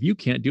do it. And if you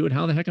can't do it,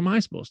 how the heck am I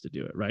supposed to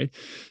do it? Right.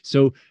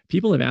 So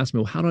people have asked me,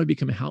 well, how did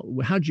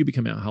you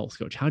become a health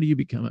coach? How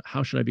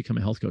should I become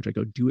a health coach? I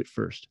go, do it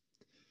first.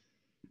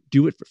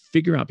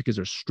 Figure out, because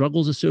there's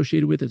struggles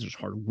associated with it. There's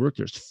hard work,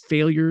 there's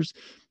failures,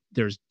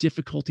 there's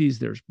difficulties,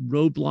 there's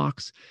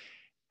roadblocks.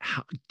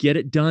 Get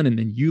it done. And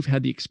then you've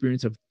had the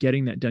experience of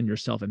getting that done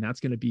yourself. And that's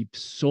going to be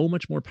so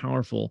much more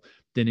powerful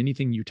than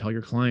anything you tell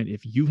your client.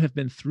 If you have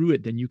been through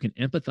it, then you can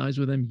empathize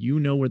with them. You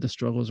know where the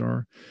struggles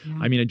are. Yeah.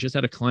 I mean, I just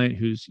had a client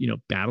who's,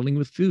 battling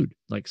with food,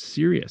 like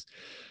serious.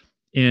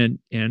 And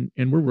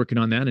we're working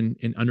on that.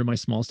 And under my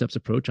small steps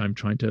approach, I'm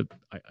trying to,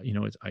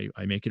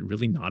 I make it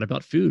really not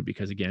about food,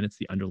 because again, it's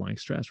the underlying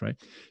stress, right?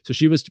 So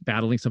she was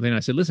battling something. And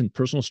I said, listen,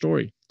 personal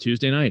story,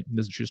 Tuesday night,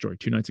 this is a true story,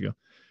 2 nights ago,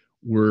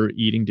 we're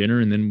eating dinner,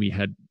 and then we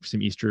had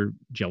some Easter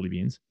jelly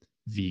beans,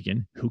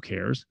 vegan, who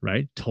cares,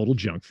 right? Total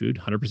junk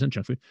food, 100%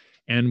 junk food.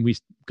 And we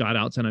got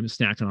outside, I'm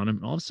snacking on them.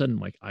 And all of a sudden,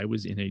 like I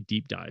was in a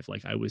deep dive,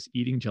 like I was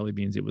eating jelly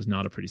beans. It was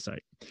not a pretty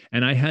sight.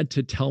 And I had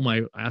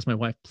to ask my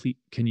wife, please,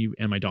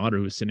 and my daughter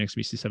who was sitting next to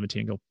me, she's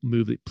 17, go,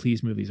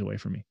 please move these away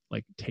from me.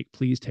 Like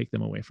please take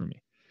them away from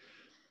me.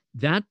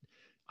 That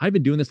I've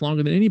been doing this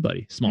longer than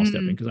anybody, small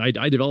stepping, because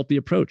I developed the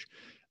approach.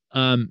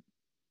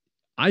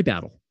 I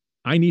battle.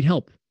 I need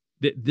help.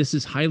 This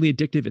is highly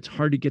addictive. It's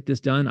hard to get this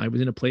done. I was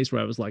in a place where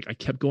I was like, I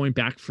kept going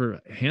back for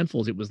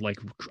handfuls. It was like,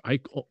 I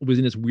was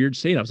in this weird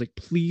state. I was like,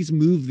 please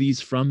move these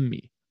from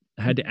me.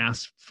 I had to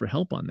ask for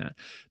help on that.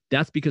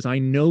 That's because I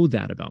know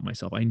that about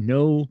myself. I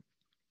know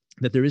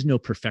that there is no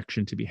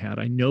perfection to be had.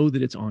 I know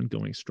that it's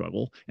ongoing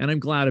struggle, and I'm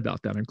glad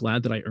about that. I'm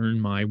glad that I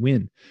earned my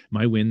win.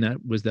 My win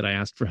that I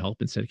asked for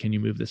help and said, can you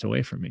move this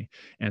away from me?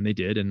 And they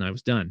did, and I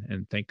was done.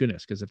 And thank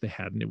goodness, because if they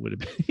hadn't, it would have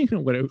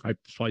been, I'd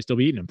probably still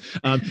be eating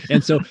them.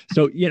 And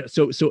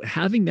so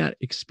having that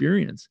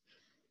experience,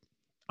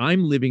 I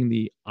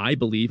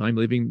believe I'm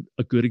living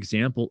a good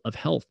example of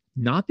health,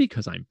 not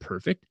because I'm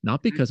perfect,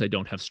 not because I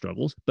don't have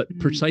struggles, but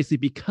precisely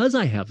because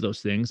I have those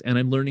things, and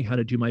I'm learning how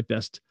to do my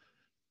best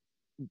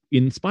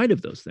in spite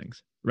of those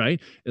things, right?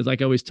 It's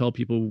like I always tell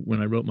people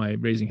when I wrote my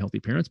Raising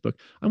Healthy Parents book,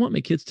 I want my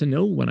kids to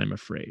know when I'm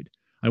afraid.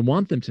 I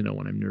want them to know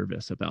when I'm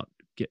nervous about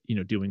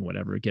doing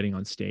whatever, getting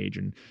on stage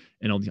and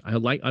all.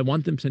 I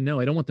want them to know.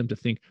 I don't want them to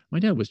think my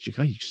dad was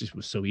just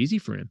was so easy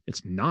for him.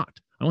 It's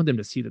not. I want them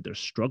to see that there's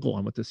struggle.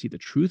 I want them to see the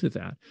truth of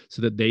that,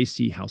 so that they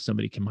see how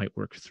somebody might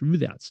work through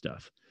that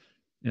stuff.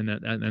 And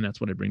that's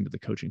what I bring to the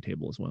coaching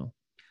table as well.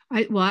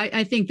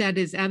 I think that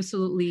is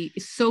absolutely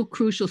so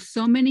crucial.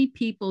 So many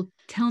people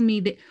tell me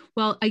that,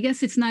 well, I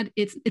guess it's not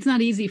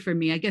easy for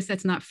me. I guess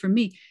that's not for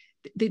me.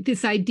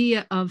 This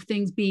idea of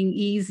things being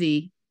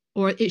easy,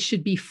 or it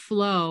should be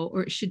flow,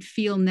 or it should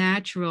feel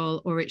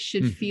natural, or it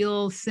should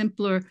feel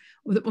simpler,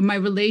 or my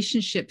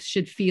relationships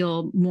should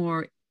feel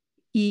more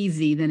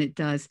easy than it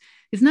does,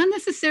 is not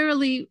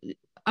necessarily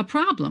a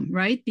problem,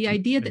 right? The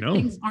idea that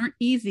things aren't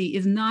easy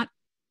it's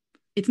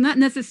not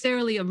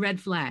necessarily a red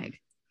flag.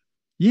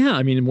 Yeah.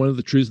 I mean, one of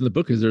the truths in the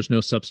book is there's no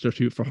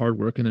substitute for hard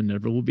work, and there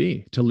never will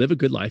be. To live a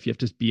good life, you have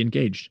to be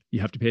engaged. You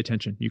have to pay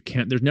attention.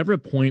 There's never a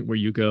point where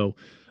you go,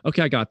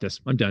 okay, I got this.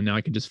 I'm done. Now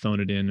I can just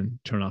phone it in and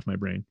turn off my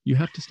brain. You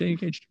have to stay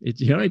engaged.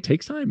 It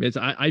takes time.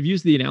 I've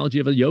used the analogy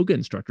of a yoga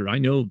instructor. I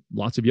know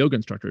lots of yoga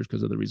instructors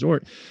because of the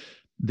resort.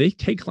 They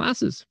take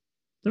classes.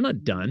 They're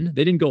not done.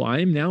 They didn't go, I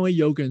am now a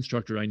yoga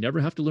instructor. I never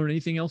have to learn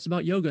anything else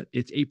about yoga.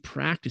 It's a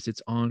practice.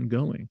 It's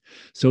ongoing.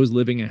 So is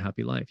living a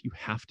happy life. You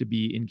have to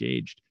be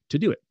engaged to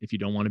do it. If you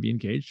don't want to be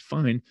engaged,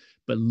 fine.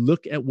 But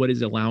look at what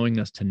is allowing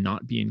us to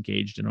not be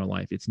engaged in our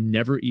life. It's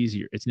never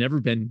easier. It's never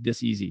been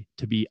this easy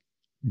to be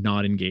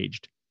not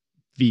engaged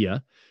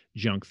via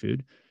junk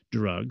food,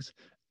 drugs,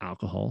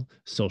 alcohol,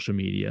 social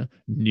media,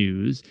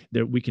 news,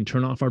 that we can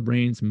turn off our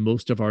brains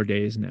most of our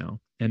days now.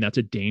 And that's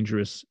a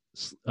dangerous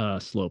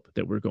slope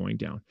that we're going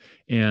down.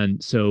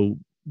 And so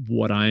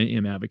what I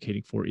am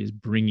advocating for is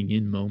bringing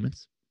in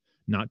moments,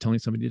 not telling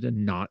somebody to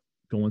not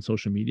go on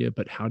social media,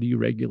 but how do you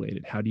regulate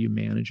it? How do you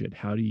manage it?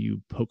 How do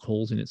you poke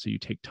holes in it so you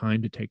take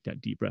time to take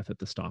that deep breath at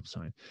the stop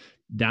sign?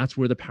 That's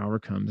where the power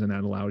comes, and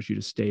that allows you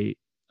to stay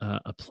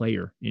a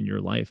player in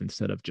your life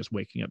instead of just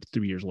waking up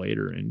 3 years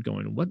later and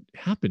going, what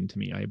happened to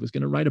me? I was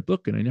going to write a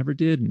book and I never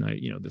did. And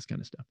this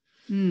kind of stuff.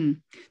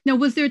 Now,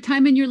 was there a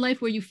time in your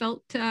life where you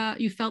felt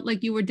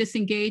like you were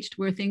disengaged,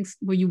 where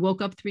you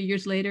woke up 3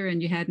 years later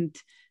and you hadn't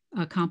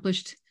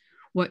accomplished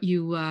what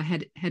you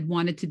had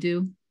wanted to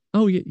do?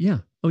 Oh yeah.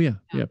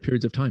 Yeah.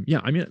 Periods of time. Yeah.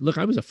 I mean, look,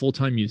 I was a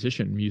full-time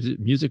musician.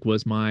 Music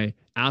was my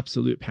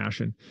absolute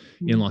passion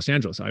in Los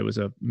Angeles. I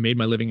made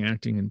my living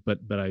acting, but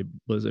I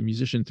was a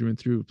musician through and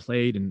through,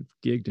 played and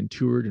gigged and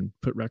toured and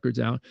put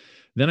records out.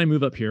 Then I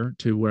moved up here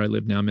to where I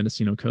live now,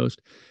 Mendocino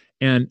Coast.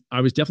 And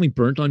I was definitely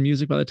burnt on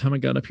music by the time I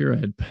got up here. I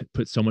had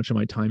put so much of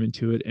my time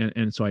into it.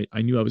 And so I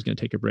knew I was going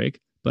to take a break,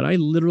 but I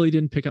literally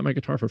didn't pick up my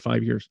guitar for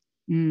 5 years.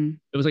 It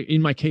was like,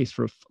 in my case,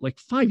 for like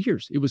 5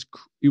 years, it was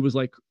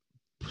like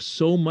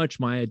so much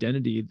my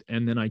identity.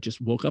 And then I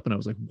just woke up and I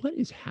was like, what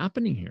is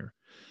happening here?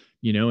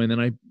 And then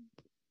I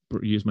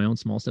used my own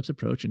small steps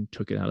approach and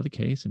took it out of the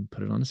case and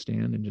put it on a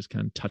stand and just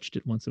kind of touched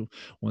it once a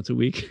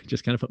week,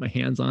 just kind of put my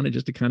hands on it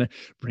just to kind of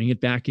bring it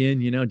back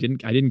in. I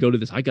didn't go to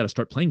this, I got to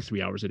start playing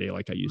 3 hours a day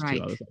like I used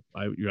to. I was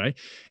like, right.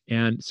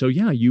 And so,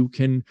 yeah, you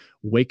can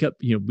wake up,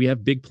 we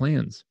have big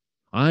plans.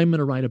 I'm going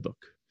to write a book.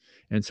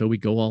 And so we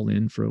go all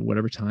in for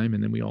whatever time.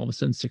 And then we all of a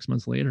sudden, 6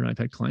 months later, I've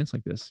had clients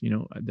like this,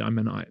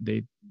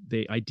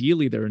 they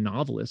ideally they're a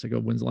novelist. I go,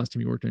 when's the last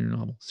time you worked on your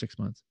novel? 6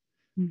 months.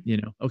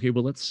 Okay,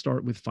 well, let's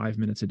start with 5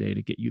 minutes a day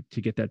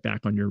to get that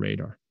back on your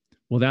radar.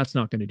 Well, that's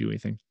not going to do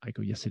anything. I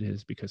go, yes, it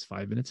is, because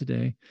 5 minutes a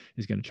day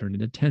is going to turn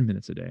into 10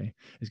 minutes a day,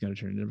 is going to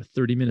turn into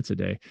 30 minutes a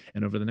day.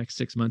 And over the next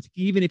 6 months,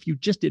 even if you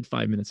just did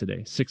 5 minutes a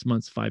day, 6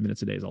 months, 5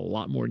 minutes a day is a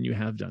lot more than you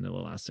have done in the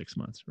last 6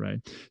 months. Right.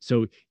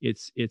 So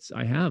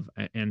I have,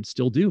 and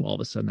still do, all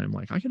of a sudden I'm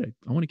like, I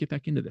want to get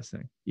back into this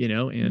thing,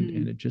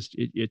 and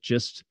it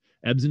just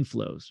ebbs and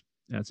flows.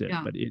 That's it.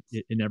 Yeah. But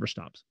it never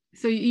stops.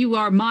 So you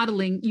are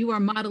modeling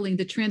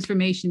the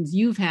transformations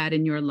you've had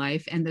in your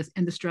life and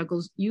the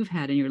struggles you've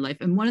had in your life.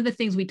 And one of the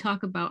things we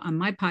talk about on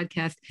my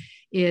podcast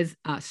is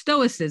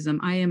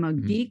Stoicism. I am a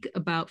geek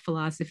about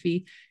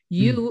philosophy.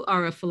 You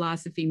are a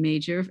philosophy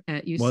major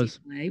at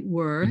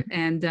UCLA.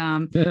 And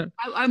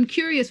I'm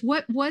curious,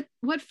 what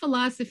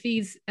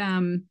philosophies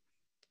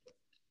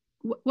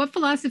what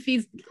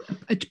philosophies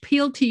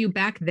appealed to you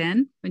back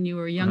then when you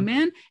were a young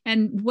man,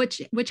 and which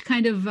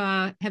kind of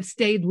have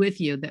stayed with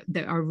you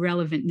that are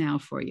relevant now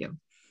for you?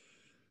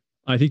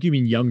 I think you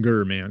mean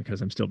younger man,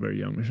 because I'm still very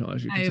young, Michelle,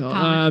 as you can tell.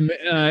 I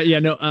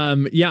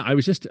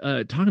was just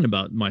talking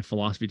about my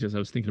philosophy as I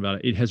was thinking about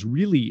it. It has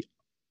really,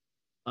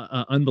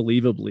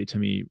 unbelievably to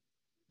me,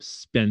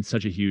 been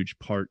such a huge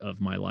part of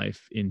my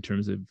life in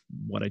terms of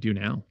what I do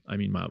now. I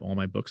mean, all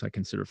my books I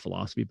consider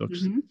philosophy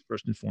books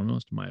first and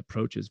foremost. My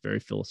approach is very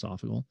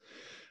philosophical.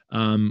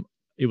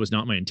 It was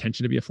not my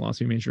intention to be a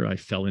philosophy major. I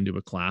fell into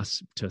a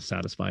class to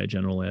satisfy a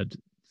general ed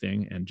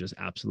thing and just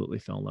absolutely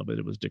fell in love with it.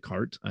 It was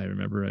Descartes. I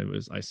remember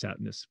I sat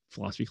in this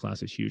philosophy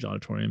class, this huge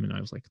auditorium, and I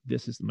was like,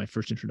 this is my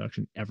first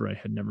introduction ever. I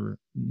had never,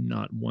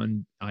 not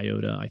one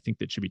iota. I think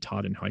that should be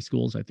taught in high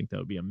schools. I think that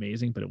would be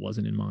amazing, but it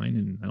wasn't in mine,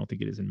 and I don't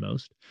think it is in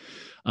most.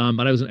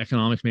 But I was an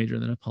economics major,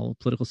 and then a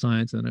political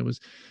science, and then I was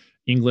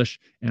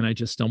English, and I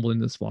just stumbled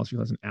into this philosophy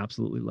class and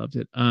absolutely loved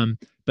it.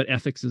 But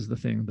ethics is the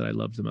thing that I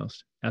loved the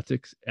most.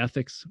 Ethics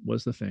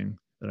was the thing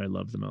that I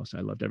loved the most.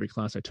 I loved every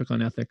class I took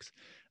on ethics.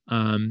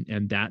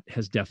 And that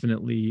has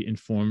definitely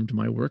informed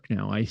my work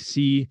now. I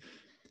see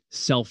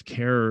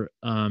self-care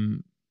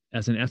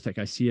as an ethic.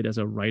 I see it as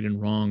a right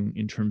and wrong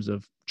in terms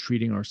of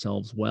treating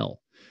ourselves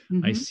well.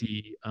 I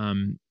see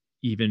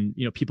even,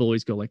 people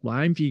always go like, well,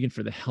 I'm vegan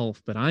for the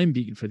health, but I'm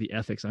vegan for the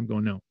ethics. I'm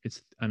going, no,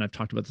 and I've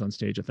talked about this on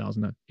stage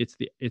 1,000 times.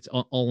 It's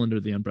all under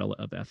the umbrella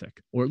of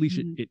ethic, or at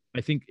least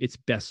I think it's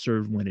best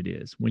served when it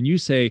is. When you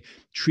say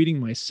treating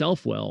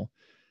myself well,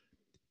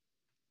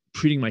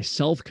 treating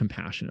myself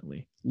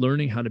compassionately,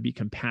 learning how to be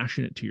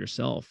compassionate to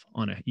yourself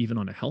even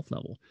on a health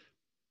level,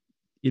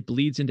 it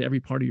bleeds into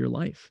every part of your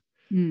life.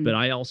 But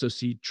I also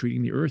see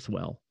treating the earth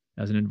well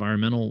as an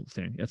environmental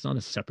thing. It's not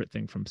a separate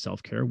thing from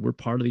self-care. We're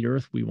part of the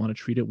earth. We want to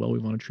treat it well. We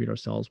want to treat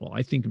ourselves well.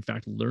 I think, in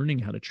fact, learning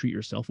how to treat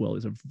yourself well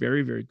is a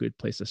very, very good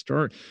place to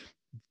start,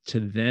 to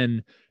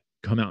then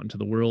come out into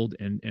the world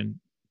and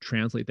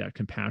translate that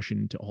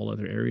compassion to all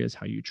other areas,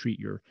 how you treat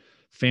your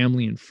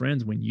family and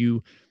friends. When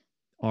you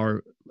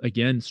are,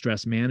 again,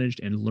 stress managed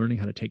and learning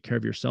how to take care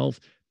of yourself,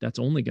 that's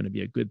only going to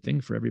be a good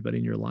thing for everybody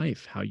in your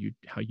life. How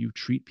you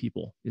treat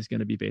people is going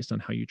to be based on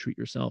how you treat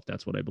yourself.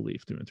 That's what I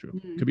believe through and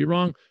through. Could be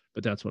wrong,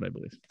 but that's what I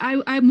believe.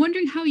 I'm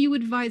wondering how you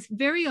advise.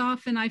 Very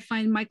often I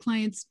find my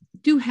clients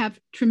do have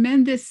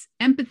tremendous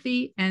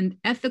empathy and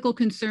ethical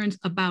concerns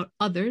about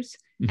others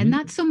and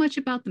not so much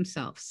about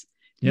themselves.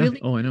 Yeah.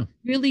 Really, I know.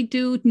 Really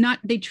do not.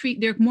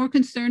 They're more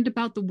concerned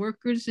about the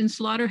workers in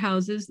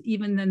slaughterhouses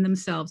even than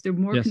themselves. They're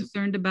more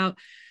concerned about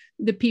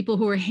the people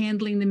who are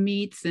handling the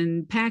meats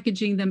and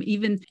packaging them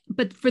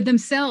but for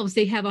themselves,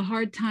 they have a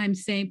hard time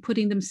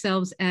putting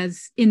themselves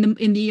as in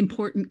the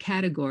important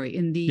category,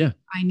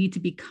 I need to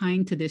be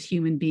kind to this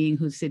human being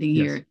who's sitting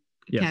here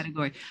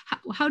category.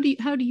 How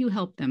do you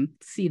help them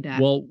see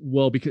that?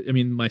 Well, because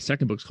my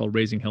second book's called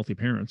Raising Healthy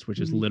Parents,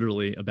 which is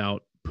literally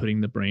about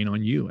putting the brain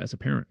on you as a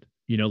parent.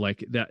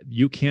 Like that,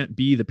 you can't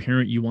be the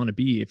parent you want to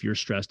be if you're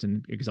stressed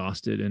and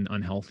exhausted and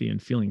unhealthy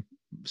and feeling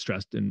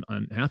stressed and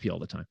unhappy all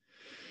the time.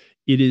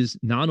 It is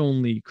not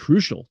only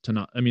crucial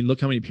to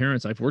look how many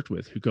parents I've worked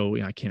with who go,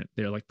 I can't,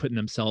 they're like putting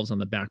themselves on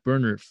the back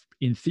burner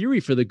in theory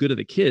for the good of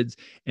the kids.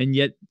 And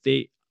yet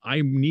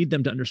I need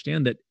them to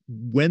understand that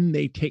when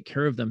they take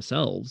care of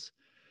themselves,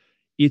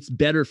 it's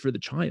better for the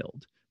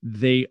child.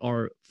 They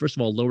are, first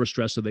of all, lower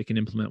stress so they can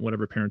implement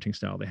whatever parenting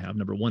style they have.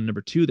 Number one.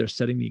 Number two, they're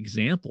setting the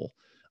example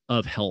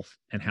of health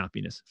and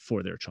happiness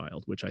for their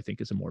child, which I think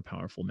is a more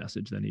powerful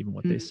message than even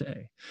what they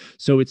say.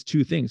 So it's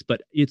two things,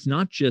 but it's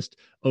not just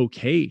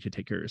okay to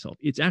take care of yourself.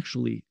 It's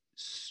actually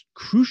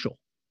crucial.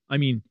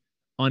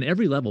 On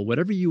every level,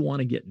 whatever you want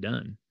to get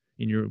done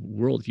in your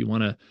world, if you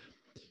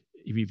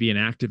be an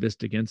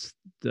activist against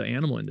the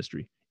animal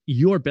industry,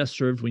 you're best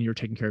served when you're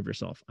taking care of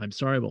yourself. I'm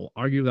sorry, we'll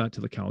argue that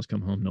till the cows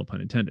come home, no pun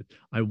intended.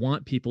 I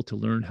want people to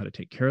learn how to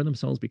take care of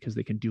themselves because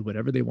they can do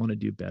whatever they want to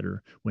do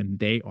better when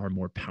they are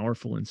more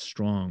powerful and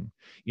strong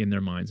in their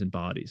minds and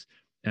bodies.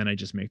 And I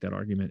just make that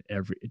argument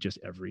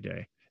every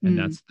day. And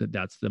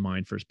that's the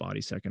mind first,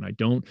 body second.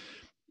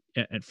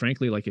 And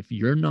frankly, like if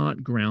you're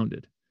not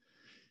grounded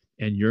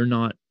and you're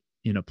not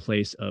in a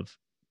place of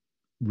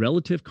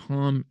relative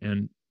calm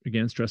and,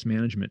 again, stress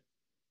management,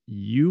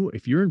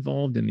 if you're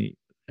involved in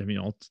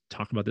I'll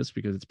talk about this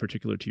because it's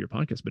particular to your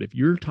podcast, but if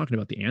you're talking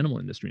about the animal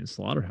industry and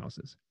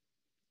slaughterhouses,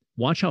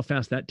 watch how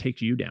fast that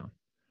takes you down.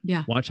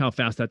 Yeah. Watch how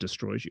fast that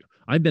destroys you.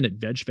 I've been at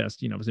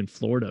VegFest, I was in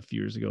Florida a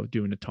few years ago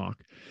doing a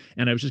talk,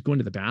 and I was just going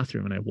to the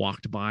bathroom and I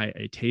walked by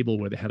a table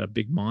where they had a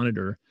big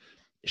monitor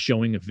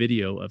showing a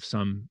video of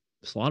some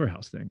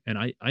slaughterhouse thing. And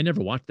I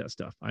never watched that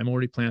stuff. I'm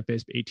already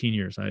plant-based 18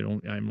 years. I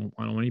don't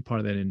want any part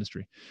of that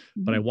industry.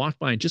 But I walked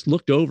by and just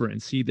looked over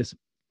and see this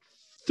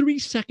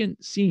 3-second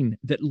scene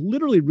that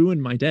literally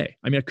ruined my day.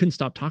 I couldn't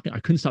stop talking. I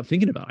couldn't stop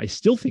thinking about it. I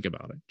still think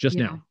about it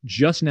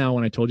just now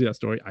when I told you that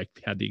story, I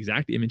had the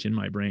exact image in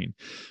my brain.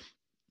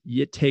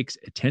 It takes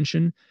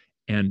attention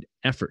and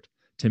effort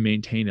to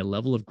maintain a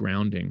level of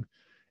grounding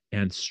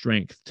and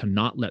strength to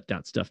not let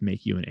that stuff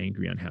make you an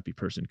angry, unhappy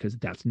person, because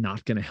that's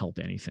not going to help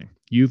anything.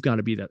 You've got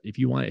to be that. If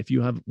you want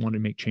to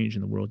make change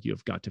in the world,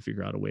 you've got to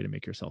figure out a way to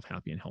make yourself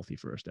happy and healthy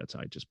first.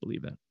 I just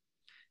believe that.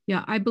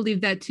 Yeah, I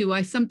believe that too.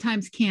 I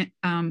sometimes can't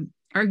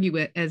argue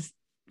it as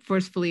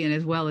forcefully and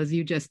as well as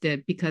you just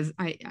did, because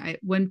I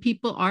when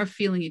people are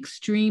feeling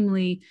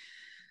extremely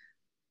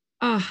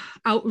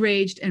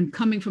outraged and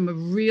coming from a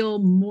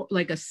real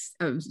like a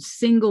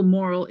single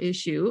moral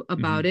issue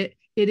about it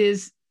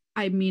is,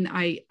 I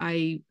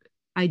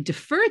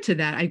defer to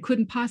that. I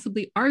couldn't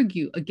possibly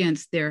argue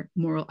against their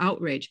moral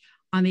outrage.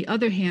 On the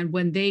other hand,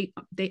 when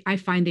I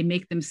find they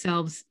make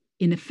themselves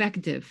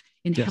ineffective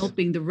in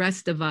helping the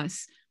rest of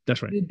us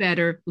do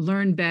better,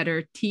 learn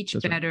better, teach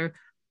better,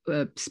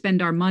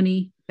 spend our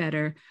money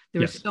better.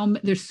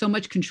 There's so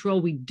much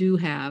control we do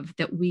have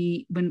that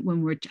when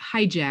we're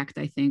hijacked,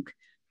 I think,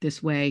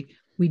 this way,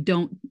 we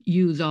don't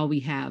use all we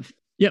have.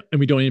 Yeah, and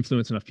we don't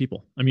influence enough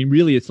people.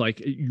 Really, it's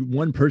like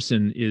one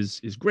person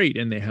is great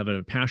and they have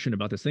a passion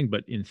about this thing,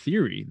 but in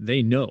theory,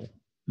 they know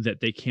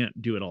that they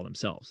can't do it all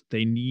themselves.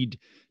 They need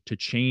to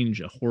change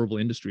a horrible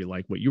industry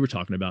like what you were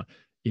talking about.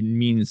 It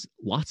means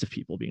lots of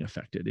people being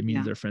affected. It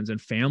means their friends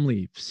and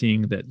family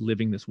seeing that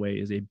living this way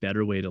is a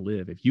better way to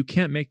live. If you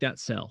can't make that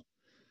sell,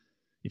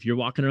 if you're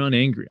walking around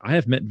angry, I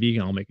have met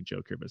vegan. I'll make a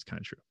joke here, but it's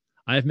kind of true.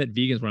 I have met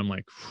vegans where I'm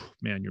like,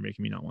 man, you're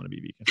making me not want to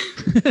be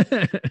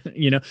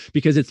vegan,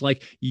 because it's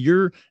like,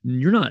 you're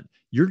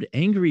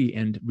angry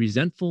and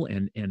resentful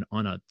and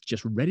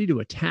just ready to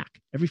attack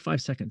every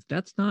 5 seconds.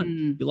 That's not,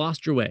 you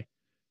lost your way.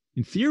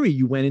 In theory,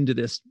 you went into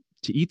this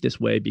to eat this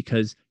way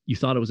because you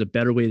thought it was a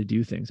better way to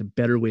do things, a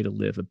better way to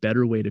live, a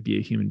better way to be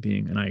a human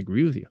being. And I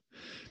agree with you.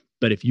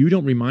 But if you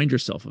don't remind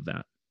yourself of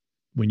that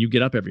when you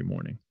get up every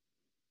morning,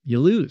 you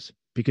lose,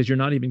 because you're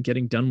not even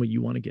getting done what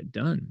you want to get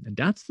done. And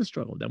that's the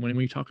struggle. That when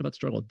we talk about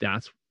struggle,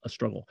 that's a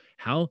struggle.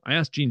 How I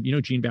asked Gene,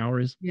 Gene Bauer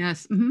is?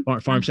 Yes.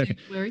 Farm Second.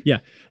 Yeah.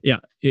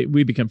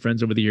 We become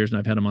friends over the years, and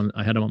I had him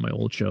on my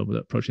old show, the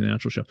Approaching the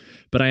Natural show.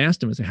 But I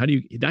asked him, I said,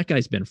 that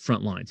guy's been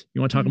front lines.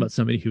 You want to talk about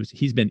somebody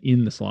he's been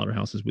in the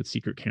slaughterhouses with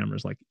secret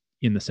cameras, like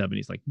in the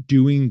 70s, like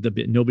doing the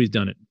bit. Nobody's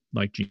done it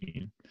like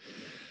Gene.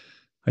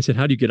 I said,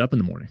 how do you get up in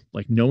the morning?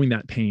 Like knowing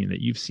that pain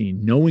that you've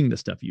seen, knowing the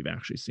stuff you've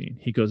actually seen.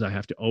 He goes, I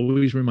have to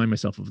always remind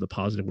myself of the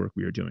positive work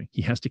we are doing.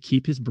 He has to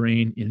keep his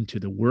brain into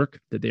the work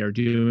that they are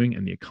doing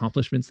and the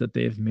accomplishments that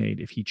they have made.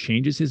 If he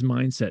changes his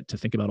mindset to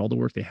think about all the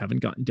work they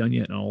haven't gotten done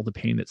yet and all the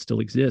pain that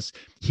still exists,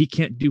 he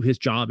can't do his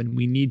job. And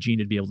we need Gene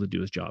to be able to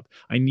do his job.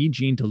 I need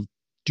Gene to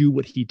do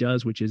what he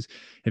does, which is,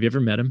 have you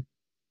ever met him?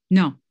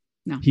 No.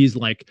 He's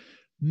like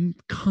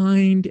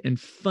kind and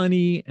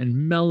funny and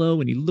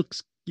mellow, and he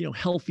looks,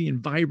 healthy and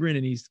vibrant,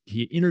 and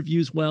he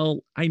interviews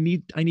well. I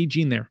need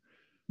Gene there.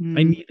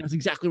 That's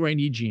exactly where I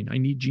need Gene. I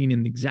need Gene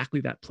in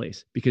exactly that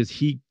place because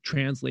he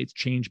translates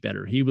change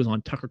better. He was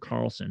on Tucker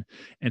Carlson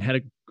and had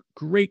a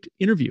great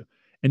interview.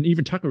 And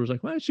even Tucker was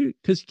like, why don't you?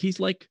 Because he's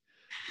like,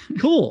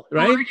 cool,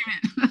 right?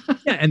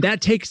 Yeah. And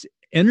that takes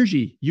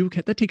energy.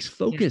 That takes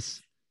focus.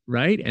 Yes.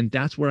 Right. And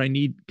that's where I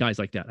need guys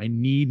like that. I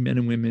need men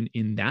and women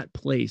in that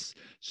place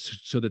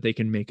so that they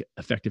can make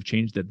effective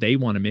change that they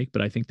want to make.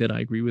 But I think that I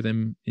agree with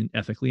them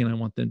ethically, and I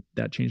want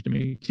that change to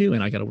make too.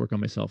 And I got to work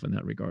on myself in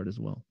that regard as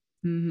well.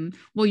 Mm-hmm.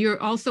 Well,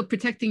 you're also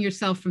protecting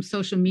yourself from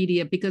social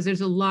media because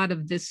there's a lot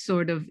of this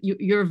sort of,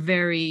 you're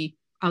very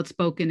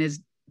outspoken as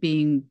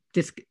being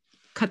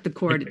cut the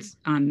cord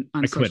on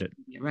I social quit it.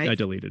 Media, right? I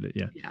deleted it.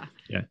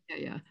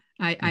 Yeah.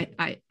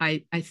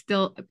 I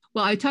still,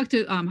 well, I talked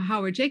to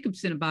Howard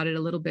Jacobson about it a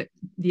little bit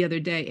the other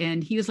day,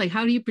 and he was like,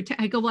 how do you protect?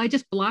 I go, well, I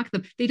just block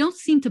them. They don't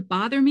seem to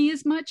bother me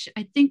as much.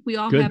 I think we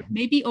all have,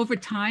 maybe over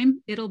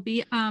time it'll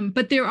be,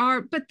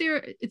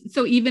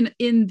 so even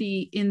in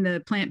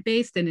the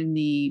plant-based and in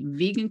the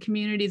vegan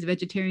communities,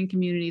 vegetarian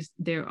communities,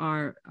 there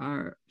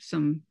are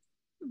some,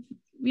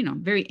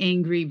 very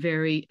angry,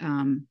 very,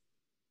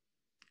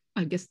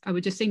 I guess I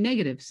would just say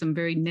negative, some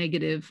very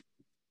negative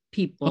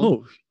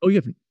people.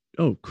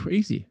 Oh,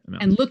 crazy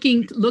amount. And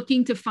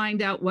looking to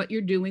find out what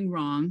you're doing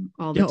wrong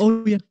all the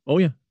time. Oh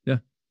yeah.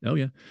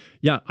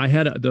 Yeah. I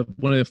had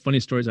one of the funny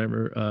stories I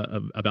ever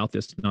about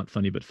this, not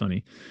funny, but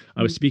funny.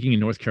 I was speaking in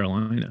North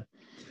Carolina,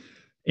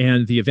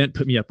 and the event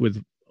put me up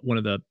with one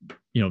of the,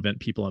 event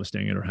people. I was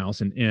staying at her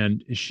house, and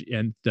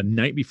the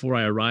night before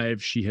I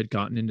arrived, she had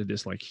gotten into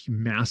this like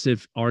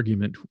massive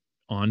argument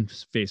on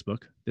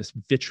Facebook, this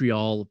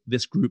vitriol,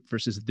 this group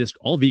versus this,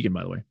 all vegan,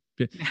 by the way.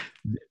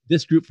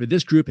 This group for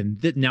this group,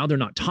 and now they're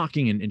not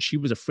talking, and she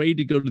was afraid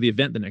to go to the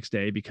event the next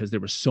day because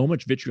there was so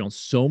much vitriol and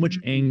so much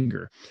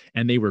anger,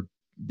 and they were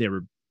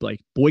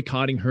like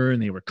boycotting her,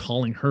 and they were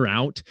calling her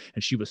out,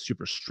 and she was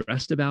super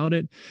stressed about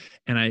it.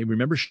 And I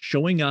remember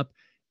showing up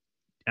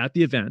at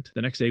the event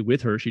the next day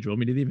with her. She drove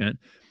me to the event,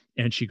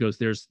 and she goes,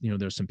 there's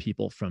some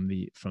people from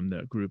the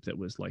group that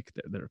was like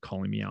that are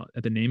calling me out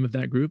at the name of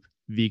that group,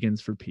 Vegans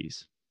for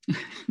Peace.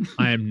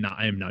 I am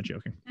not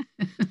joking.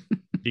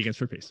 Vegans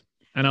for Peace.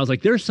 And I was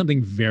like, there's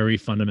something very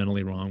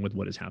fundamentally wrong with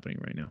what is happening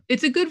right now.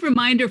 It's a good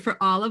reminder for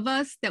all of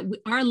us that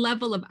our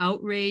level of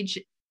outrage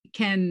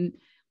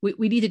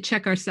we need to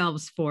check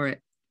ourselves for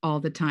it all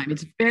the time.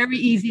 It's very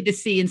easy to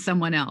see in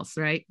someone else,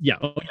 right? Yeah.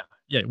 Oh yeah.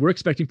 Yeah. We're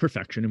expecting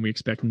perfection, and we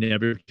expect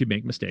never to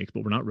make mistakes,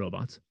 but we're not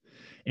robots.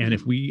 And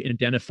if we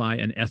identify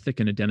an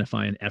ethic and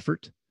identify an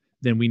effort,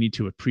 then we need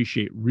to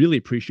really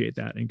appreciate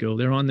that and go,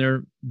 they're on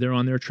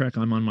their track.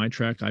 I'm on my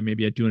track. I may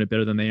be doing it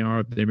better than they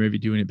are. They may be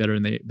doing it better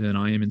than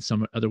I am in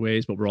some other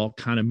ways, but we're all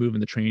kind of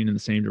moving the train in the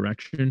same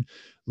direction.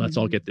 Let's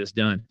all get this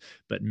done.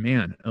 But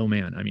man, oh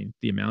man, I mean,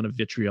 the amount of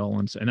vitriol,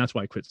 and that's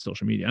why I quit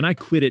social media. And I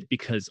quit it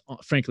because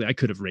frankly, I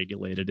could have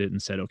regulated it and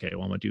said, okay,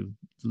 well, I'm going to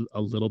do a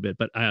little bit.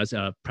 But as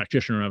a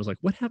practitioner, I was like,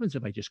 what happens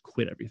if I just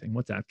quit everything?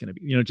 What's that going to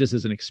be? Just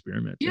as an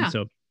experiment. Yeah. And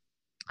so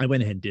I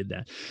went ahead and did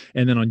that.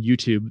 And then on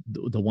YouTube,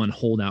 the one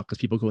holdout, because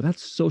people go, well,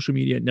 that's social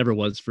media. It never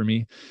was for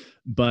me.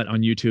 But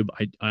on YouTube,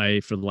 I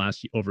for the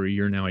last over a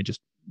year now,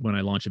 when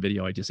I launch a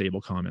video, I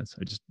disable comments.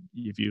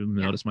 If you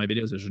notice my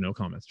videos, there's no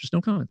comments, just no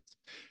comments.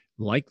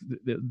 Like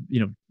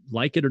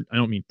it, or I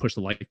don't mean push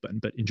the like button,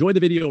 but enjoy the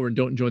video or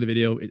don't enjoy the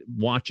video,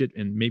 watch it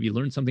and maybe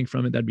learn something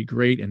from it. That'd be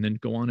great. And then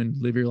go on and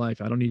live your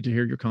life. I don't need to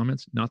hear your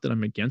comments. Not that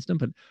I'm against them,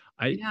 but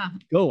I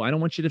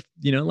don't want you to,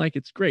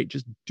 it's great.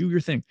 Just do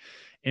your thing.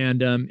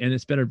 And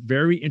it's been a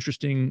very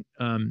interesting,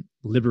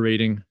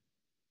 liberating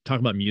talk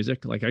about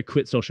music. Like I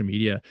quit social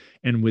media,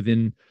 and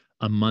within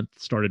a month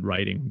started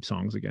writing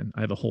songs again.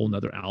 I have a whole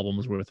nother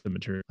album's worth of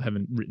material. I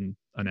haven't written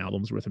an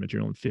album's worth of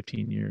material in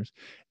 15 years,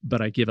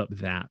 but I give up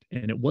that.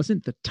 And it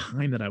wasn't the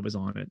time that I was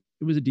on it.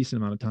 It was a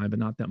decent amount of time, but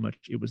not that much.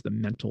 It was the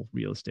mental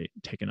real estate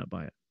taken up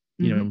by it.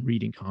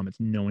 Reading comments,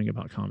 knowing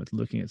about comments,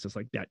 looking at stuff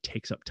like that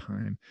takes up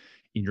time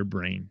in your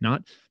brain,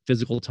 not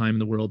physical time in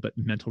the world, but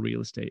mental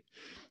real estate.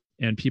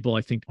 And people,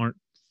 I think, aren't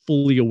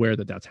fully aware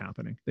that that's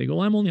happening. They go,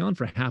 well, I'm only on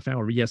for a half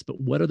hour. Yes,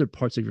 but what other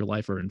parts of your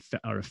life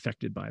are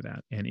affected by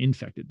that and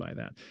infected by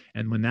that?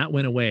 And when that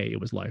went away, it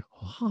was like,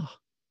 I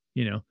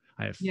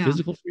have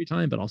physical free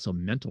time, but also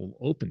mental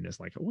openness.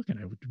 Like, what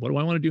do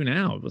I want to do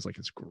now? It was like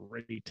this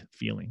great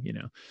feeling,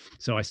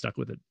 So I stuck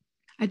with it.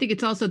 I think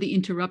it's also the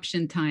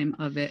interruption time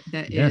of it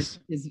that Yes.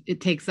 is it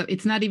takes up.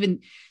 It's not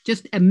even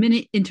just a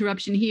minute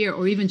interruption here,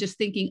 or even just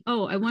thinking,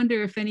 oh, I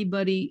wonder if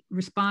anybody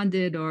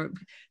responded, or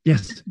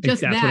Yes. just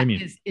That's what I that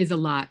mean. is a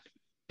lot.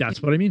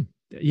 That's what I mean.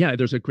 Yeah,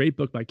 there's a great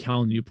book by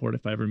Cal Newport.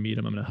 If I ever meet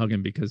him, I'm going to hug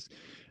him because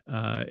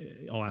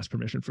I'll ask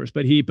permission first.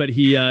 But he,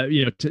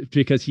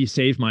 because he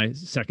saved my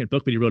second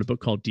book, but he wrote a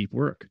book called Deep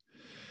Work.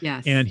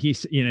 Yes. And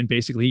and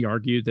basically he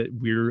argued that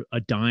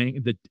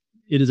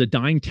it is a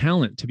dying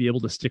talent to be able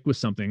to stick with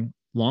something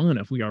long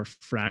enough. We are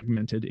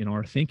fragmented in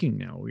our thinking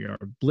now. We are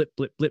blip,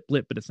 blip, blip,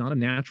 blip, but it's not a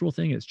natural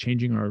thing. It's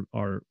changing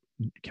our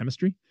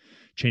chemistry,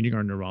 changing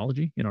our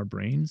neurology in our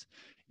brains.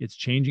 It's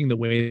changing the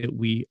way that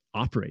we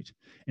operate.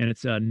 And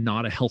it's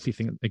not a healthy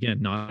thing. Again,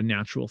 not a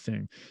natural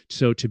thing.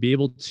 So to be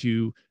able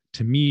to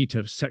me,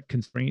 to set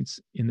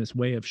constraints in this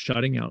way of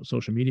shutting out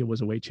social media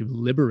was a way to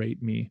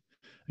liberate me.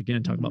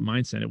 Again, talk about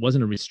mindset. It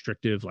wasn't a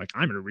restrictive, like,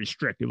 I'm going to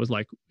restrict. It was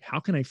like, how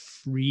can I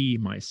free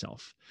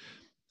myself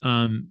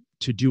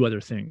to do other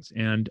things?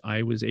 And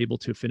I was able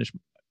to finish.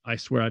 I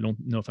swear, I don't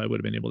know if I would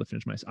have been able to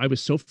finish I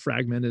was so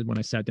fragmented when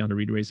I sat down to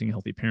read Raising a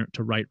Healthy Parent,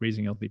 to write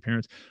Raising Healthy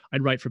Parents.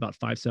 I'd write for about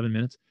 5-7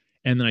 minutes.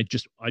 And then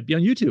I'd be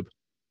on YouTube.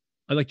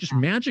 I like just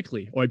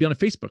magically, or I'd be on a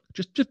Facebook.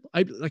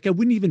 I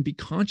wouldn't even be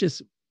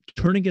conscious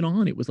turning it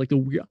on. It was like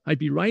I'd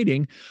be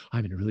writing,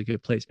 I'm in a really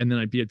good place. And then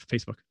I'd be at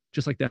Facebook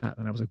just like that.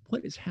 And I was like,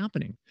 what is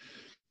happening?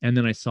 And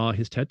then I saw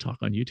his TED Talk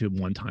on YouTube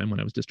one time when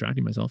I was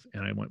distracting myself,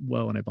 and I went,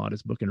 whoa. And I bought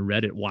his book and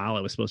read it while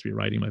I was supposed to be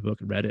writing my book,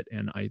 read it.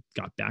 And I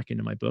got back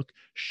into my book,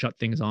 shut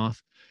things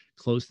off,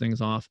 closed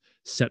things off,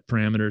 set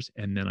parameters.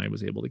 And then I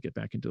was able to get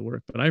back into the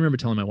work. But I remember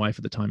telling my wife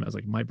at the time, I was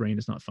like, my brain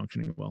is not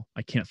functioning well.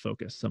 I can't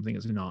focus. Something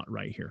is not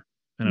right here.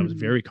 And I was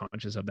very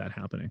conscious of that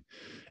happening.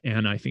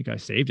 And I think I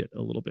saved it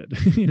a little bit,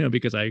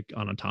 because I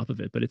got on top of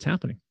it, but it's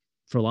happening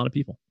for a lot of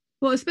people.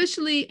 Well,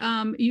 especially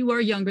you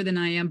are younger than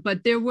I am,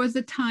 but there was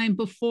a time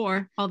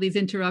before all these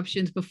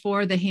interruptions,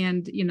 before the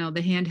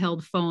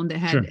handheld phone that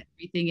had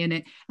everything in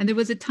it. And there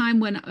was a time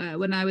when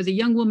I was a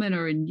young woman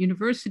or in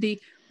university,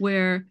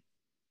 where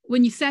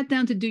when you sat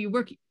down to do your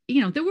work,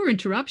 there were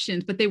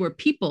interruptions, but they were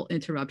people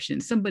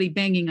interruptions, somebody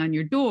banging on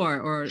your door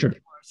or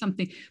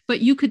something. But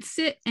you could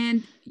sit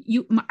and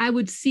I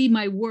would see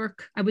my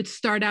work. I would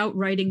start out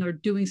writing or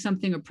doing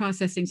something or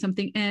processing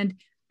something, and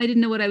I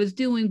didn't know what I was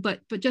doing,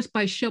 but just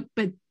by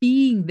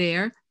being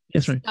there,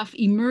 stuff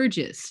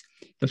emerges.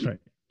 That's right.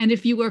 And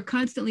if you are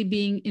constantly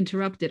being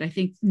interrupted, I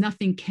think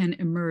nothing can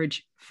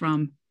emerge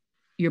from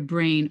your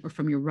brain or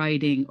from your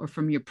writing or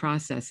from your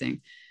processing.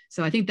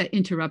 So I think that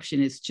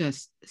interruption is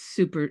just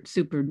super,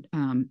 super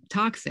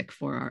toxic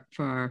for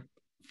our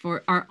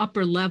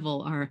upper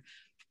level, our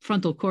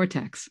frontal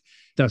cortex.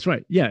 That's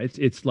right. Yeah,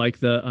 it's like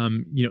the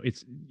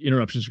it's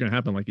interruptions are going to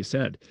happen, like you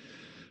said.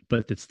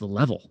 But it's the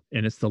level,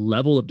 and it's the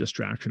level of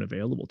distraction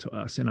available to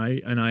us. And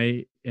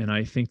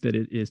I think that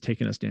it is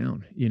taking us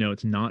down.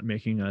 It's not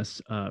making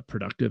us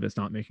productive. It's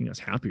not making us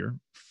happier,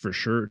 for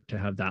sure, to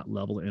have that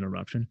level of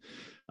interruption.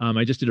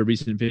 I just did a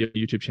recent video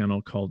YouTube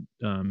channel called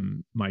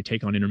My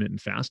Take on Intermittent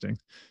Fasting,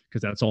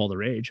 because that's all the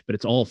rage, but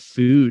it's all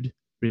food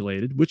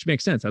related, which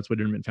makes sense. That's what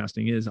intermittent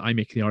fasting is. I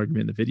make the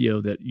argument in the video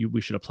that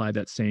we should apply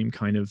that same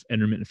kind of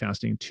intermittent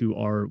fasting to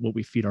what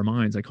we feed our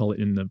minds. I call it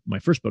in my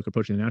first book,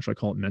 Approaching the Natural, I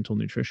call it mental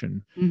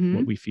nutrition.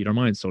 What we feed our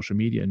minds, social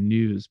media,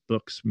 news,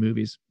 books,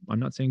 movies. I'm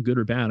not saying good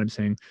or bad. I'm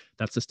saying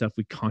that's the stuff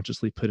we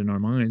consciously put in our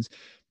minds,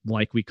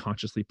 like we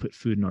consciously put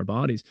food in our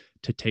bodies,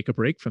 to take a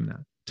break from that,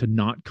 to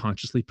not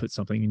consciously put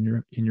something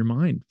in your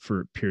mind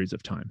for periods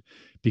of time,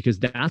 because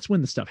that's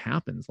when the stuff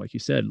happens. Like you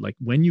said, like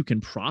when you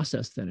can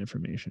process that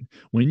information,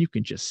 when you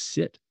can just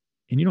sit,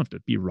 and you don't have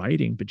to be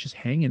writing, but just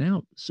hanging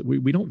out. So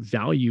we don't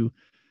value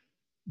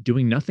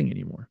doing nothing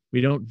anymore.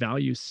 We don't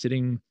value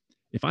sitting.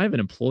 If I have an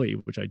employee,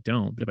 which I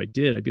don't, but if I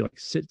did, I'd be like,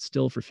 sit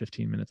still for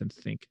 15 minutes and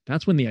think.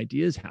 That's when the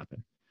ideas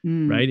happen.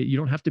 Right? You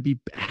don't have to be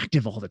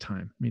active all the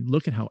time. I mean,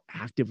 look at how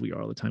active we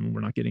are all the time when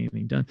we're not getting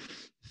anything done.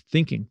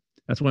 Thinking.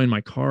 That's why in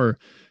my car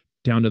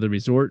down to the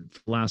resort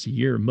for the last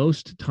year,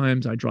 most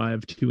times I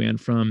drive to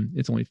and from,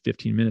 it's only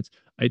 15 minutes.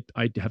 I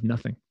have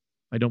nothing.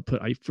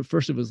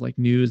 First it was like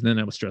news, and then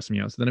that was stressing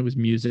me out. So then it was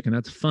music, and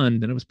that's fun.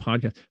 Then it was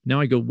podcast.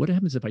 Now I go, what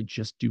happens if I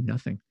just do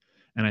nothing?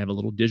 And I have a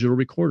little digital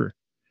recorder,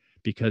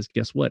 because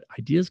guess what?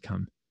 Ideas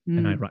come.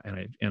 And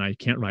I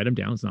can't write them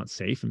down. It's not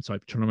safe. And so I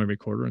turn on my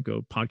recorder and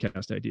go,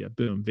 podcast idea,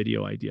 boom,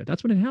 video idea.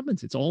 That's when it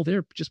happens. It's all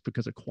there just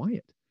because of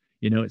quiet.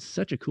 It's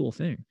such a cool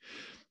thing.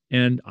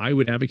 And I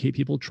would advocate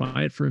people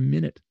try it for a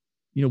minute,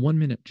 1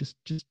 minute, just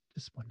 1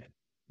 minute,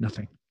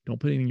 nothing. Don't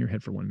put anything in your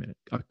head for 1 minute,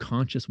 a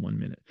conscious 1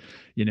 minute,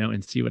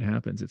 and see what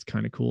happens. It's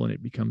kind of cool. And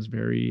it becomes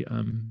very,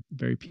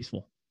 very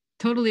peaceful.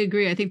 Totally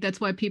agree. I think that's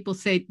why people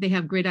say they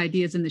have great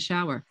ideas in the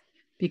shower,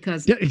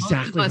 because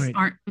exactly most of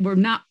us we're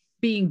not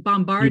being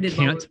bombarded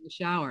while we're in the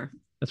shower.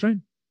 That's right.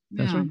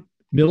 That's right.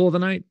 Middle of the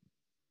night,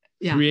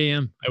 3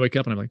 a.m. I wake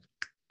up and I'm like,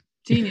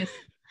 genius.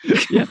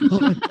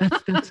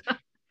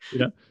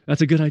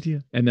 That's a good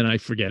idea. And then I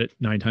forget it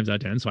 9 times out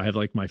of 10. So I have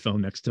like my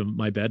phone next to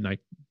my bed, and I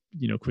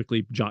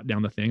quickly jot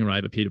down the thing, or I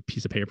have a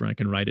piece of paper and I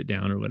can write it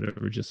down or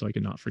whatever, just so I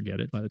can not forget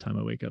it by the time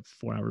I wake up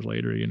 4 hours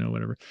later,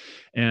 whatever.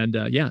 And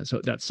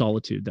so that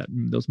solitude,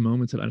 those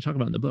moments I talk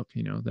about in the book,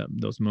 that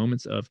those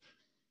moments of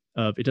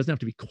it doesn't have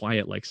to be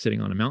quiet, like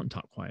sitting on a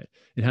mountaintop quiet.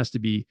 It has to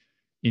be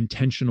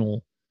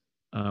intentional.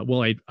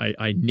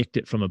 I nicked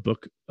it from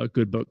a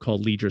good book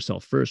called Lead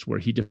Yourself First, where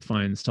he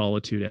defines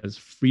solitude as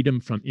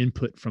freedom from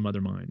input from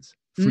other minds,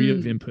 free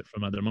of input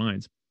from other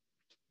minds.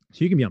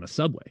 So you can be on a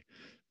subway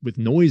with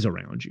noise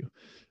around you,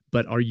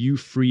 but are you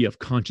free of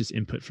conscious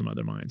input from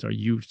other minds? Are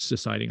you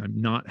deciding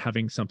I'm not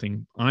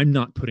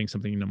putting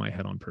something into my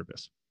head on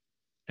purpose?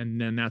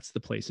 And then that's the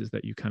places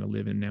that you kind of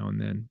live in now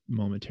and then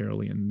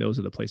momentarily. And those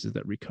are the places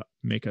that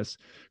make us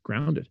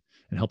grounded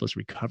and help us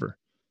recover,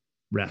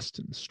 rest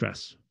and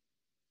stress.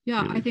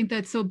 Yeah, really. I think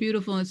that's so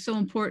beautiful. And it's so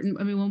important.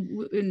 I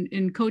mean, when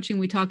in coaching,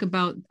 we talk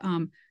about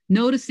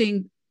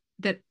noticing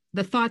that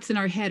the thoughts in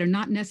our head are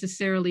not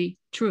necessarily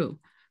true,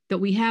 that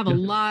we have a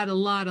lot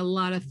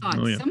of thoughts.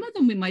 Oh, yeah. Some of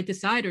them we might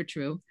decide are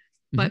true,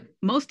 but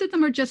most of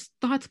them are just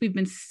thoughts we've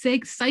been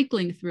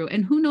cycling through,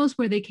 and who knows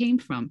where they came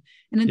from.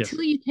 And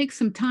until you take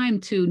some time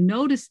to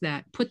notice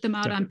that, put them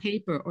out on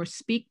paper or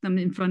speak them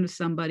in front of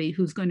somebody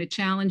who's going to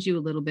challenge you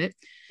a little bit,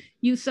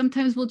 you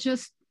sometimes will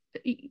just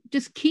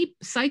keep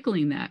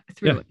cycling that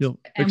through it. You'll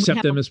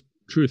accept them as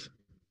truth.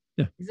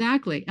 Yeah,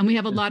 exactly. And we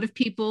have a lot of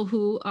people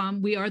who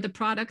we are the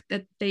product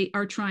that they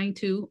are trying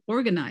to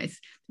organize.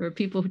 There are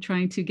people who are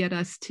trying to get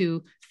us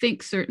to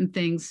think certain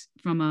things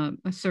from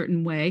a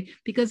certain way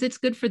because it's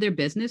good for their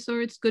business,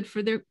 or it's good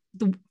for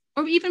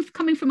or even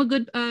coming from a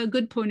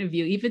good point of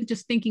view, even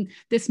just thinking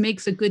this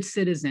makes a good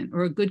citizen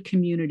or a good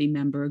community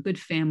member, a good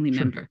family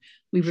member.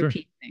 We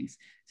repeat things.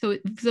 So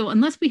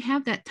unless we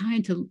have that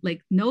time to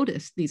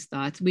notice these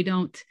thoughts, we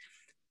don't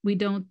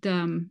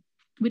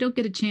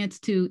get a chance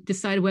to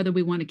decide whether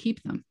we want to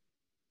keep them.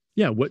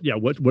 What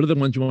are the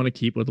ones you want to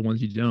keep? What are the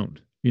ones you don't?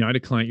 I had a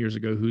client years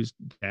ago whose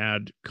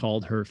dad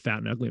called her fat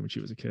and ugly when she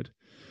was a kid.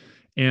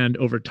 And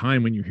over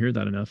time, when you hear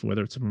that enough,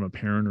 whether it's from a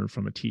parent or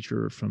from a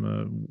teacher or from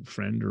a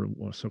friend or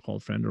a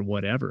so-called friend or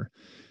whatever,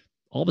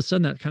 all of a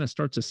sudden that kind of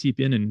starts to seep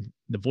in, and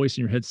the voice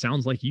in your head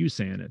sounds like you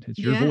saying it. It's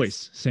your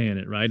voice saying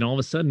it, right? And all of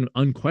a sudden,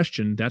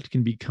 unquestioned, that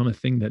can become a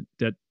thing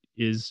that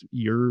is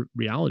your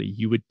reality.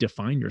 You would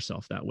define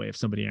yourself that way. If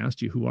somebody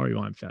asked you, who are you?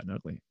 I'm fat and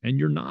ugly. And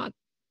you're not.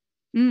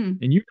 And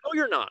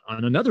you're not.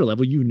 On another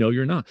level,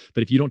 you're not.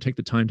 But if you don't take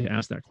the time to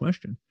ask that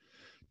question,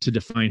 to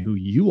define who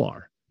you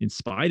are, in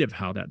spite of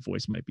how that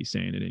voice might be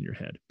saying it in your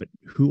head, but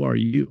who are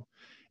you?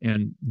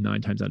 And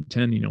 9 times out of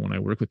 10, when I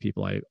work with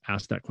people, I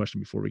ask that question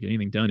before we get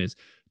anything done, is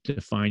to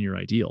define your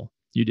ideal.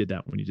 You did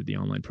that when you did the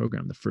online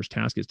program. The first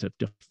task is to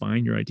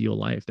define your ideal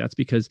life. That's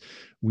because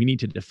we need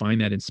to define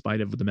that in spite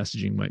of the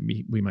messaging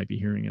we might be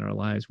hearing in our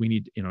lives. We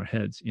need in our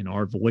heads, in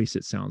our voice,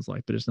 it sounds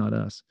like, but it's not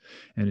us.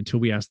 And until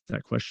we ask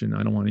that question,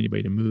 I don't want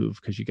anybody to move,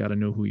 because you got to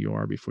know who you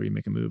are before you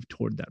make a move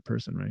toward that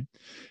person, right?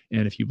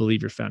 And if you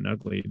believe you're fat and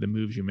ugly, the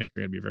moves you make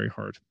are going to be very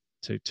hard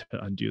to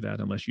undo that,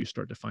 unless you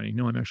start defining,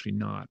 no, I'm actually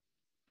not.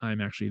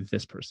 I'm actually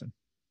this person.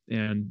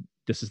 And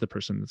this is the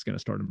person that's going to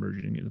start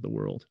emerging into the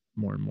world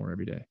more and more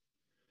every day.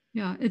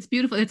 Yeah, it's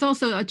beautiful. It's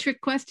also a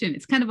trick question.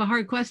 It's kind of a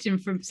hard question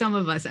for some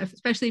of us,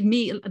 especially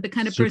me, the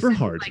kind of person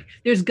hard.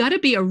 There's got to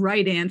be a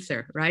right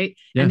answer, right?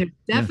 Yeah, and there's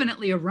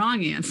definitely a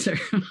wrong answer.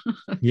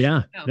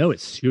 No,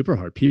 it's super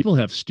hard. People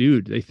have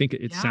stewed. They think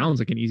it sounds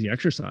like an easy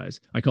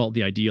exercise. I call it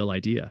the ideal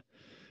idea.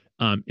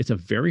 It's a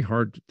very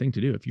hard thing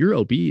to do. If you're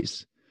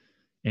obese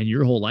and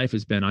your whole life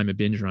has been, I'm a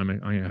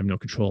binger, I have no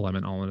control, I'm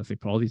an all or nothing,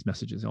 all these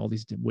messages, all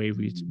these ways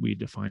we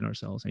define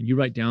ourselves, and you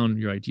write down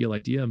your ideal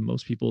idea.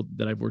 Most people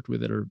that I've worked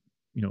with that are,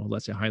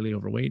 let's say highly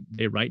overweight,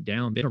 they don't write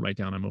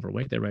down I'm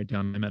overweight. They write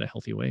down I'm at a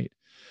healthy weight.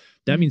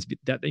 That means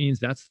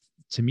that's,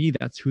 to me,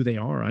 that's who they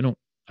are.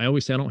 I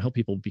always say I don't help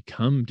people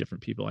become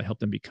different people. I help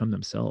them become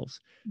themselves,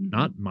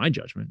 not my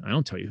judgment. I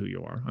don't tell you who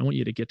you are. I want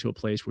you to get to a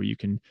place where you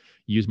can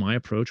use my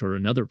approach or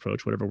another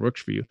approach, whatever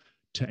works for you,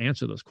 to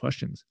answer those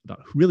questions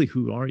about really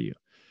who are you.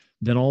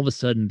 Then all of a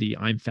sudden the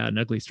I'm fat and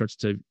ugly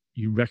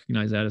you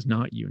recognize that as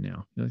not you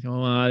now. You're like,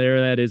 oh, there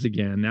that is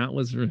again. That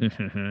was,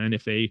 and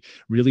if they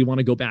really want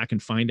to go back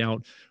and find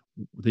out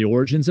the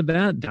origins of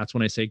that, that's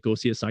when I say, go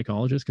see a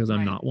psychologist, because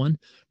I'm not one.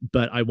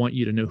 But I want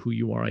you to know who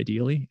you are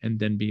ideally, and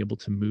then be able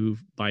to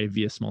move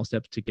via small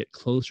steps to get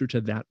closer to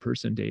that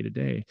person day to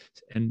day.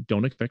 And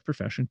don't expect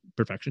perfection,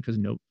 because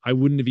I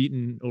wouldn't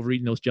have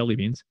overeaten those jelly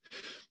beans.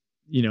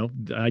 The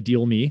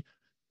ideal me,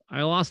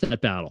 I lost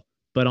that battle.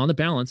 But on the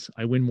balance,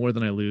 I win more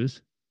than I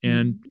lose.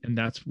 And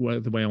that's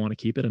the way I want to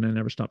keep it. And I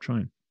never stop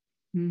trying.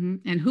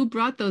 And who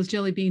brought those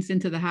jelly beans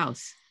into the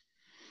house?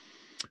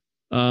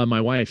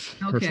 My wife,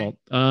 her fault.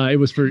 It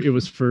was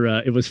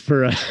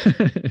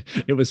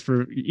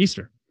for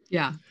Easter.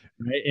 Yeah.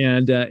 Right.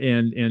 And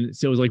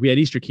so it was like, we had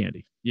Easter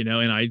candy,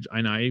 and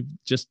I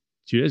just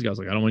 2 days ago, I was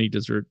like, I don't want to eat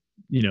dessert.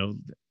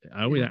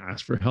 I always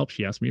ask for help.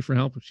 She asked me for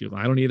help. She goes,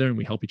 I don't either. And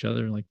we help each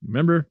other. Like,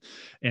 remember?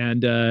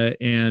 And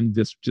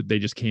they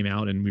just came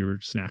out and we were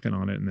snacking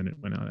on it, and then it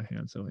went out of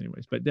hand. So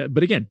anyways, but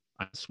again,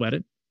 I sweat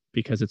it.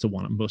 because it's a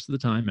one most of the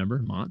time.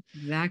 Remember, Mott?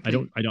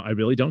 Exactly. I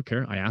really don't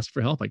care. I asked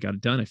for help. I got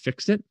it done. I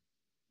fixed it.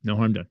 No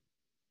harm done.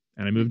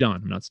 And I moved on.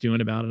 I'm not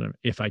stewing about it.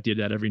 If I did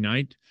that every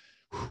night,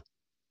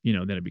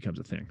 then it becomes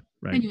a thing,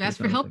 right? And you ask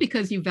for help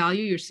because you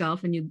value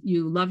yourself and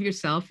you love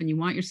yourself and you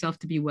want yourself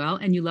to be well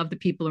and you love the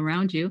people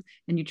around you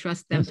and you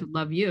trust them to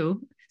love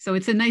you. So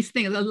it's a nice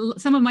thing.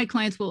 Some of my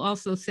clients will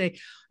also say,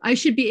 I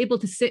should be able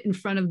to sit in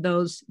front of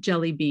those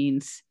jelly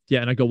beans.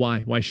 Yeah. And I go,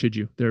 why? Why should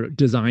you? They're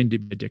designed to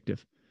be addictive.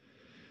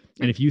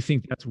 And if you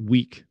think that's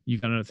weak,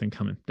 you've got another thing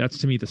coming. That's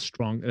to me the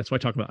strong. That's why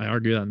I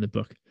argue that in the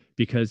book,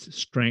 because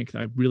strength,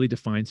 I really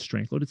define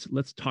strength.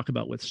 Let's talk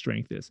about what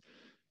strength is.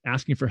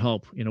 Asking for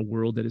help in a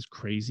world that is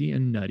crazy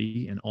and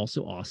nutty and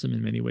also awesome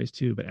in many ways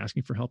too. But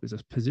asking for help is a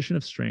position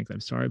of strength. I'm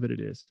sorry, but it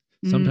is.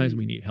 Sometimes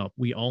we need help.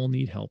 We all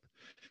need help.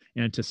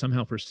 And to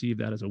somehow perceive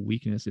that as a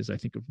weakness is, I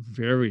think,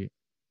 very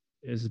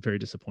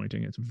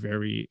disappointing. It's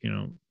very,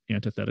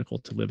 antithetical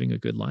to living a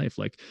good life.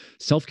 Like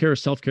self-care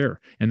is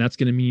self-care. And that's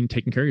going to mean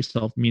taking care of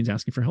yourself means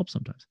asking for help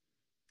sometimes.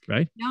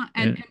 Right. Yeah.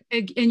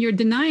 And you're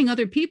denying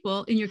other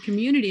people in your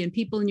community and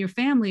people in your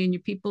family and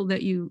your people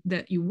that you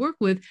work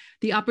with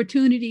the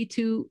opportunity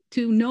to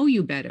know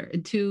you better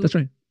and to That's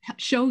right.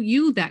 show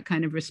you that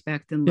kind of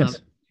respect and love.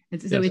 Yes.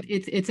 And so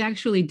it's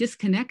actually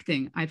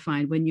disconnecting, I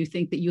find, when you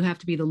think that you have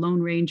to be the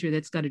Lone Ranger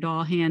that's got it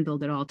all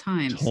handled at all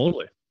times.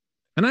 Totally.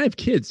 And I have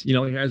kids,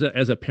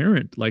 as a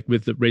parent, like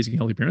with the Raising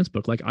Healthy Parents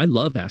book, like I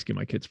love asking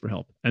my kids for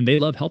help and they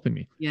love helping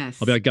me. Yes.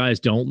 I'll be like, guys,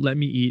 don't let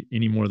me eat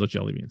any more of those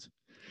jelly beans.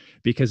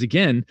 Because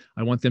again,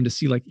 I want them to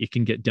see like it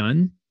can get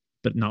done,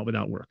 but not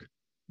without work.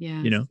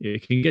 Yeah.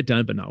 It can get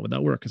done, but not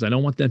without work. Because I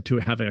don't want them to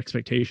have an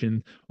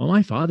expectation. Well,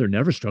 my father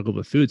never struggled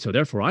with food, so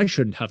therefore I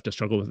shouldn't have to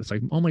struggle with it. It's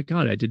like, oh my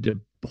God, I did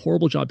a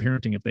horrible job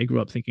parenting if they grew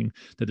up thinking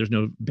that there's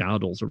no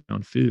battles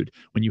around food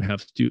when you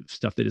have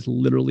stuff that is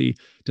literally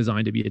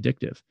designed to be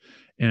addictive.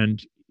 And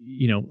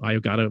I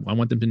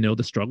want them to know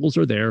the struggles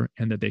are there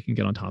and that they can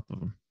get on top of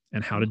them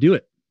and how to do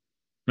it.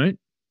 Right.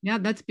 Yeah,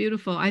 that's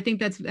beautiful. I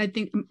think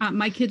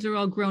my kids are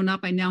all grown up.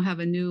 I now have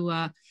a new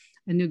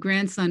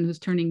grandson who's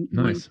turning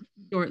nice. 1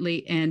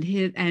 shortly, and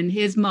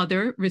his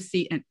mother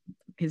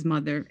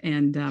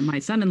and my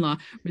son-in-law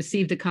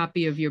received a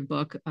copy of your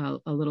book a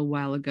little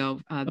while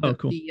ago.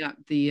 Cool.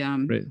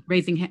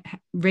 Raising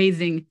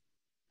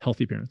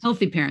healthy parents.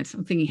 Healthy parents.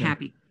 I'm thinking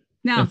happy.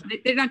 No,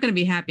 they're not going to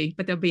be happy,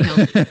 but they'll be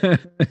healthy.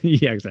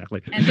 Yeah,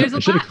 exactly. And there's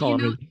a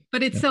lot,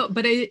 but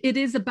it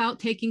is about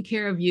taking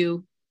care of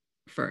you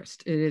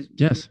first. It is.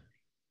 Yes.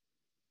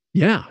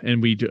 Yeah.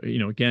 And we do,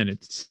 again,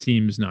 it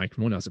seems like,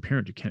 well, as a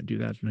parent, you can't do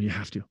that. No, you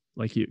have to.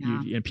 Like you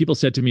and people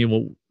said to me,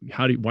 well,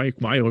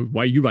 why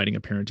are you writing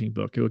a parenting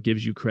book? It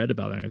gives you credit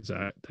about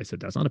that. I said,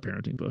 that's not a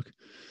parenting book.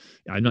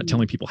 I'm not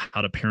telling people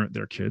how to parent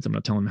their kids. I'm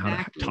not telling them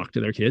how to talk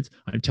to their kids.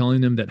 I'm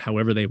telling them that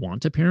however they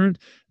want to parent,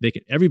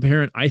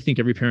 I think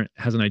every parent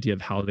has an idea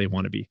of how they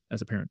want to be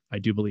as a parent. I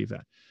do believe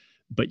that.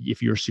 But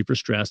if you're super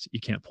stressed, you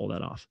can't pull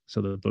that off.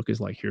 So the book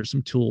is like, here's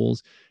some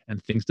tools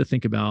and things to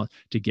think about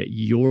to get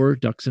your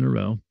ducks in a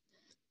row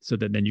so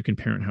that then you can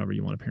parent however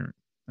you want to parent.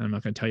 And I'm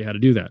not going to tell you how to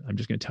do that. I'm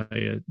just going to tell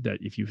you that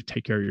if you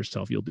take care of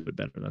yourself, you'll do it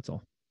better. That's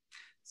all.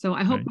 So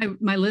I hope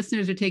my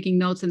listeners are taking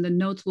notes, and the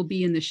notes will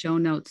be in the show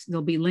notes.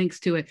 There'll be links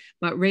to it.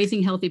 But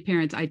Raising Healthy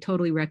Parents, I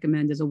totally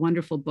recommend, is a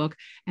wonderful book.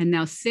 And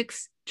now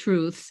 6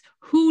 Truths.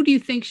 Who do you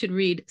think should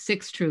read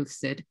 6 Truths,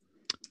 Sid?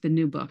 The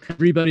new book.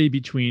 Everybody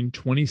between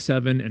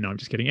 27 and no, I'm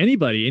just kidding.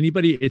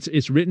 Anybody.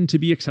 It's written to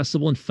be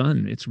accessible and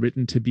fun. It's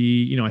written to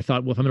be, I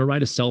thought, well, if I'm going to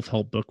write a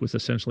self-help book, which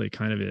essentially it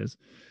kind of is,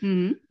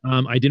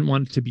 I didn't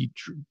want it to be,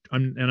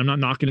 and I'm not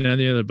knocking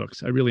any other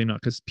books. I really am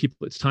not, because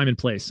it's time and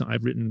place.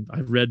 I've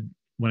read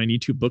when I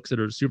need to books that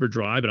are super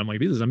dry, but I'm like,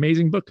 this is an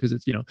amazing book because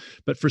it's,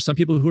 but for some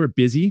people who are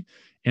busy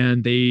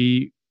and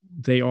they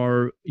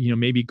are,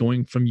 maybe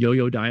going from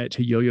yo-yo diet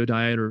to yo-yo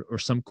diet or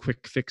some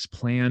quick fix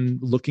plan,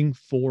 looking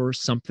for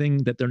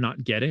something that they're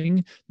not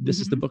getting.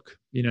 This is the book.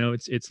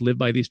 It's live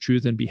by these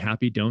truths and be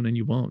happy, don't, and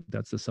you won't.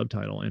 That's the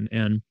subtitle.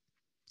 And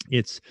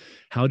it's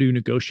how to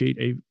negotiate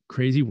a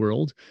crazy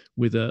world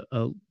with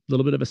a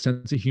little bit of a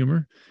sense of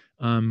humor,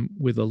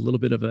 with a little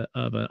bit of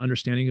an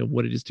understanding of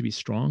what it is to be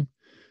strong,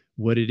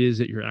 what it is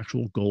that your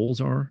actual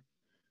goals are,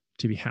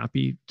 to be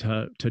happy,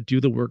 to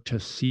do the work, to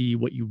see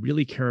what you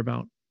really care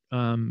about,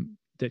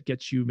 that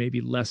gets you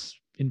maybe less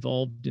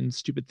involved in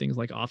stupid things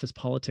like office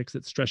politics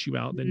that stress you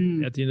out.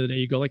 Then at the end of the day,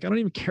 you go like, I don't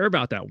even care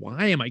about that.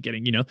 Why am I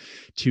getting,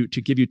 to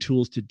give you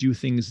tools to do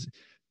things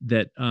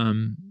that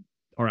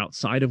are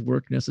outside of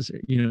work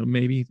necessary,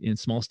 maybe in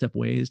small step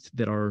ways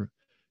that are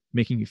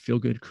making you feel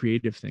good,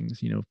 creative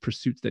things,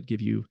 pursuits that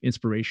give you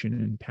inspiration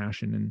and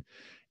passion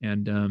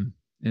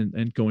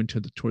and go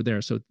toward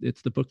there. So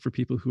it's the book for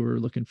people who are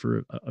looking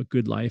for a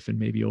good life and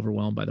maybe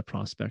overwhelmed by the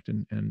prospect.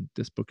 And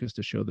this book is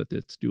to show that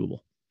it's doable.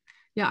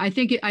 Yeah, I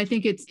think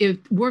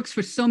it works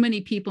for so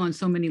many people on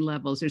so many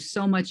levels. There's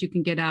so much you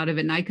can get out of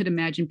it. And I could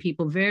imagine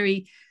people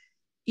very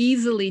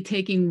easily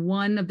taking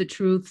one of the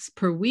truths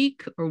per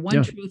week or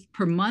one truth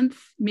per month,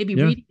 maybe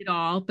reading it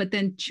all, but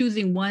then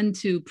choosing one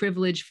to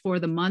privilege for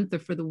the month or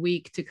for the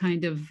week to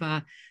kind of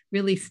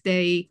really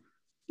stay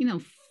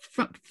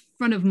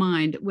front of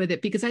mind with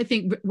it, because I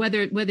think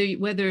whether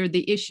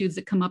the issues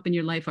that come up in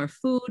your life are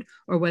food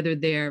or whether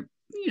they're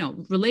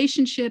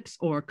relationships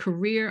or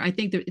career, I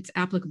think that it's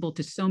applicable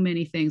to so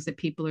many things that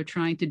people are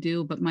trying to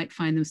do but might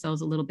find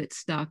themselves a little bit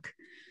stuck.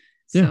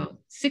 So Yeah.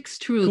 6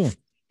 Truths.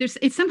 Cool.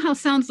 It somehow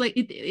sounds like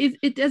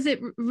it does it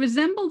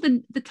resemble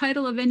the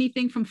title of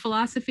anything from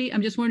philosophy?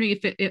 I'm just wondering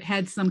if it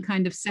had some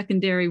kind of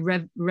secondary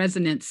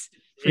resonance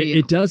for you.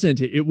 It doesn't.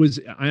 It was,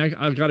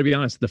 I've got to be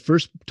honest, the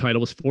first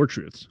title was 4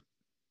 Truths.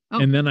 Oh.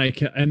 And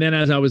then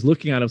as I was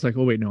looking at it, I was like,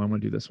 oh, wait, no, I want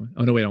to do this one.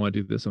 Oh, no, wait, I want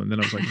to do this one. And then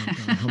I was like,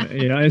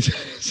 no,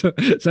 so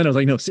then I was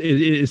like, no,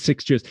 it's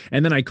 6 Truths.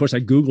 And then of course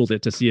I Googled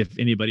it to see if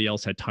anybody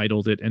else had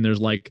titled it. And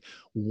there's like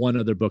one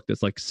other book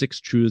that's like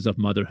 6 Truths of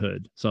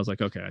Motherhood. So I was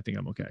like, okay, I think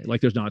I'm okay.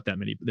 Like there's not that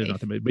many,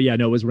 but yeah,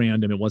 no, it was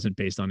random. It wasn't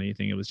based on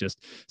anything. It was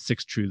just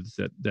 6 truths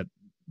that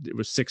it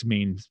was 6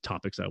 main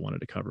topics I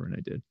wanted to cover. And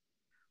I did.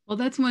 Well,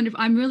 that's wonderful.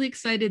 I'm really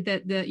excited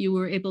that you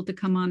were able to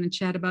come on and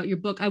chat about your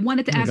book. I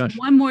wanted to ask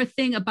one more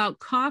thing about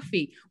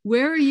coffee.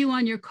 Where are you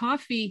on your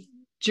coffee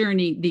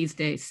journey these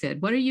days,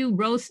 Sid? What are you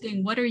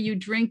roasting? What are you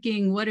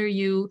drinking? What are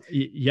you?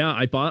 Yeah,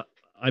 I bought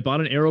an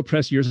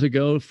AeroPress years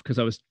ago because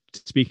I was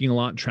speaking a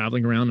lot and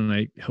traveling around,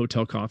 and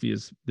hotel coffee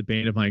is the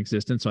bane of my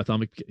existence. So I thought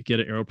I'd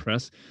get an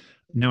AeroPress.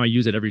 Now I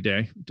use it every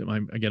day.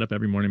 I get up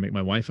every morning, make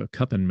my wife a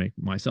cup and make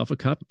myself a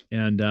cup.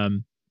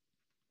 And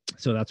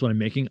so that's what I'm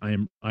making.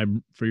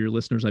 I'm for your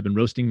listeners, I've been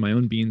roasting my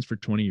own beans for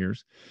 20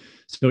 years.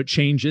 So it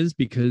changes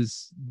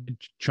because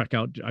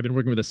I've been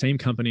working with the same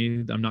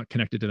company. I'm not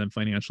connected to them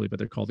financially, but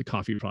they're called The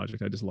Coffee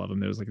Project. I just love them.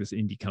 There's like this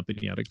indie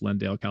company out of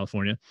Glendale,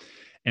 California.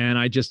 And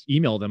I just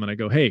email them and I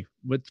go, hey,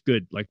 what's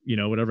good? Like,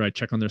 whatever. I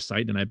check on their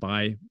site and I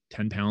buy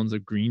 10 pounds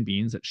of green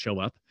beans that show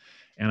up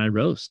and I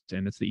roast.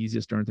 And it's the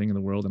easiest darn thing in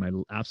the world. And I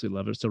absolutely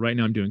love it. So right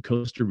now I'm doing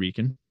Costa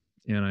Rican.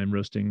 And I'm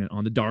roasting it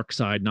on the dark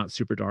side, not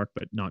super dark,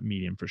 but not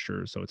medium for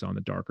sure. So it's on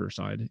the darker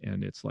side,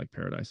 and it's like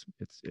paradise.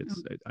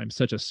 I'm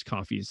such a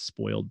coffee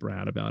spoiled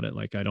brat about it.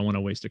 Like I don't want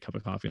to waste a cup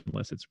of coffee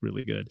unless it's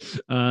really good.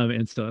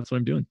 And so that's what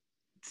I'm doing.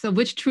 So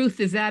which truth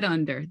is that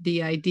under?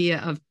 The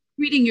idea of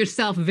treating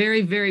yourself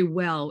very, very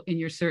well in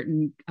your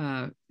certain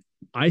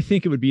I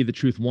think it would be the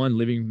truth one,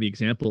 living the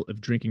example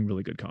of drinking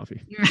really good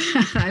coffee.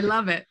 I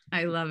love it.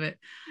 I love it.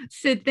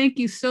 Sid, thank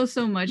you so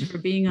much for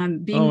being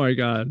oh my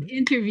God,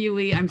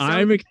 interviewee.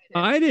 I'm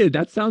excited.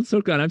 That sounds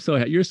so good. I'm so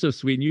happy. You're so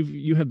sweet. And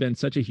you have been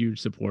such a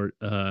huge support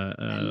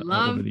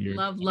over the years.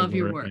 Love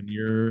your work. And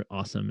you're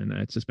awesome. And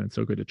it's just been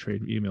so good to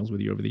trade emails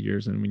with you over the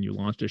years. And when you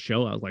launched a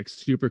show, I was like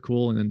super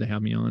cool. And then to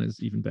have me on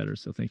is even better.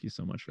 So thank you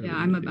so much for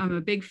I'm a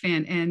big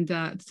fan.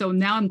 And so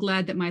now I'm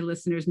glad that my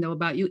listeners know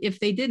about you, if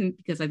they didn't,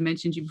 because I've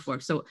mentioned you before.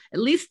 So at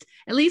least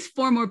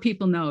 4 more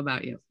people know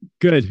about you.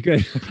 Good.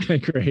 Okay,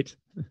 great.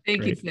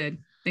 Thank you, Sid.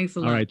 Thanks a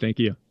lot. All right, thank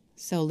you.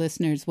 So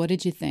listeners, what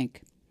did you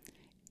think?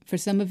 For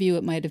some of you,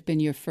 it might have been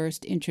your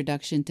first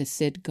introduction to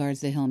Sid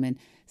Garza-Hillman.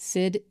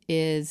 Sid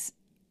is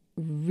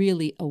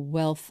really a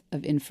wealth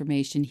of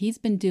information. He's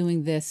been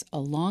doing this a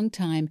long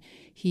time.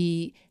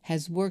 He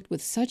has worked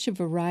with such a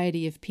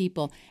variety of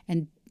people.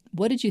 And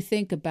what did you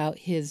think about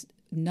his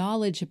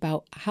knowledge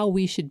about how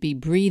we should be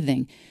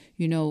breathing?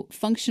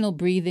 Functional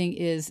breathing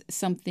is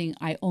something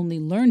I only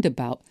learned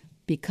about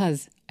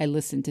because I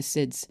listened to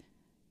Sid's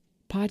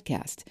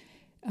podcast.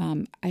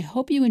 I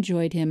hope you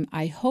enjoyed him.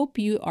 I hope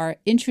you are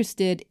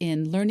interested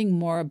in learning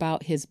more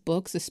about his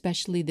books,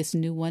 especially this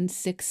new one,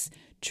 6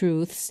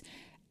 Truths.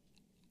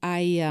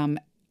 I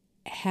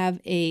have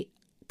a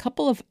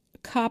couple of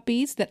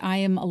copies that I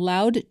am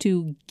allowed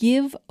to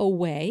give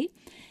away.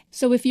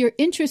 So if you're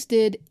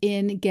interested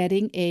in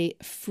getting a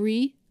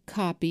free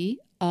copy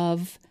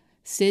of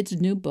Sid's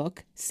new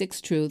book,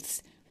 6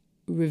 Truths,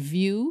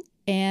 review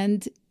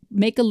and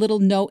make a little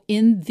note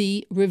in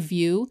the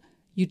review.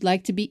 You'd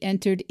like to be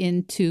entered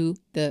into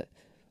the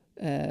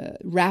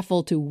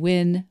raffle to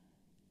win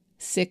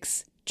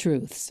 6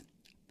 Truths.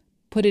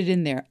 Put it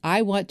in there.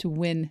 I want to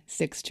win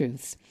 6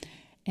 Truths.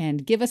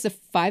 And give us a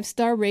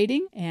 5-star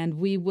rating, and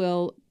we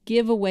will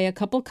give away a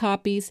couple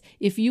copies.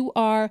 If you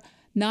are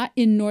not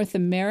in North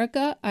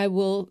America, I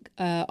will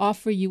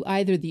offer you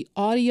either the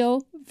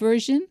audio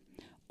version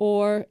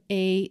or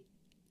a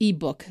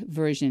ebook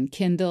version,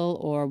 Kindle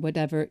or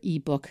whatever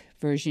ebook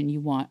version you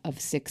want of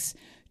 6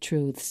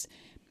 Truths.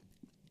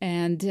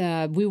 And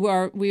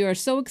we are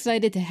so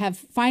excited to have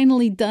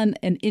finally done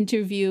an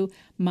interview.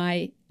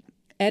 My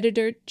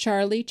editor,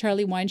 Charlie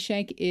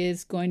Weinshank,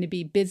 is going to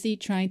be busy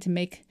trying to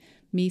make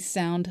me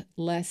sound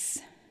less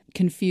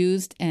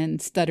confused and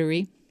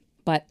stuttery.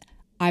 But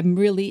I'm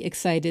really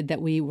excited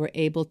that we were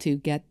able to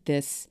get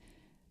this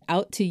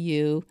out to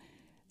you,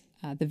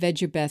 the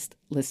Veg Your Best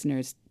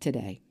listeners,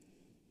 today.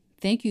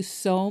 Thank you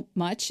so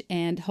much,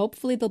 and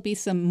hopefully there'll be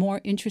some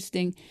more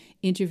interesting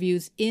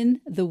interviews in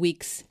the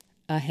weeks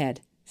ahead.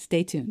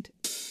 Stay tuned.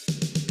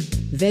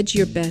 Veg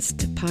Your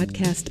Best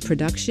podcast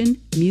production,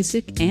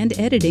 music, and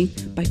editing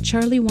by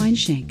Charlie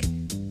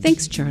Weinshank.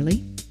 Thanks,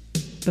 Charlie.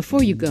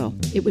 Before you go,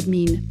 it would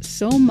mean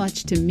so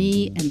much to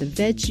me and the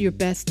Veg Your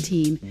Best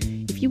team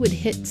if if you would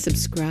hit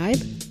subscribe,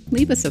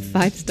 leave us a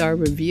 5-star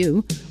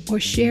review, or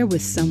share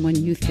with someone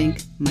you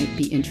think might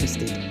be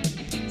interested.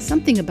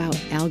 Something about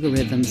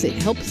algorithms,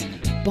 it helps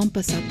bump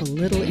us up a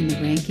little in the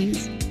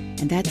rankings,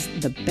 and that's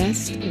the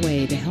best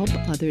way to help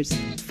others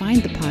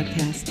find the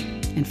podcast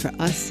and for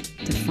us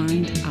to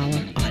find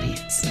our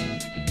audience.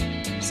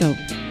 So,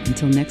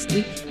 until next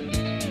week,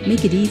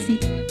 make it easy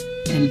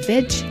and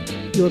veg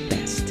your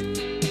best.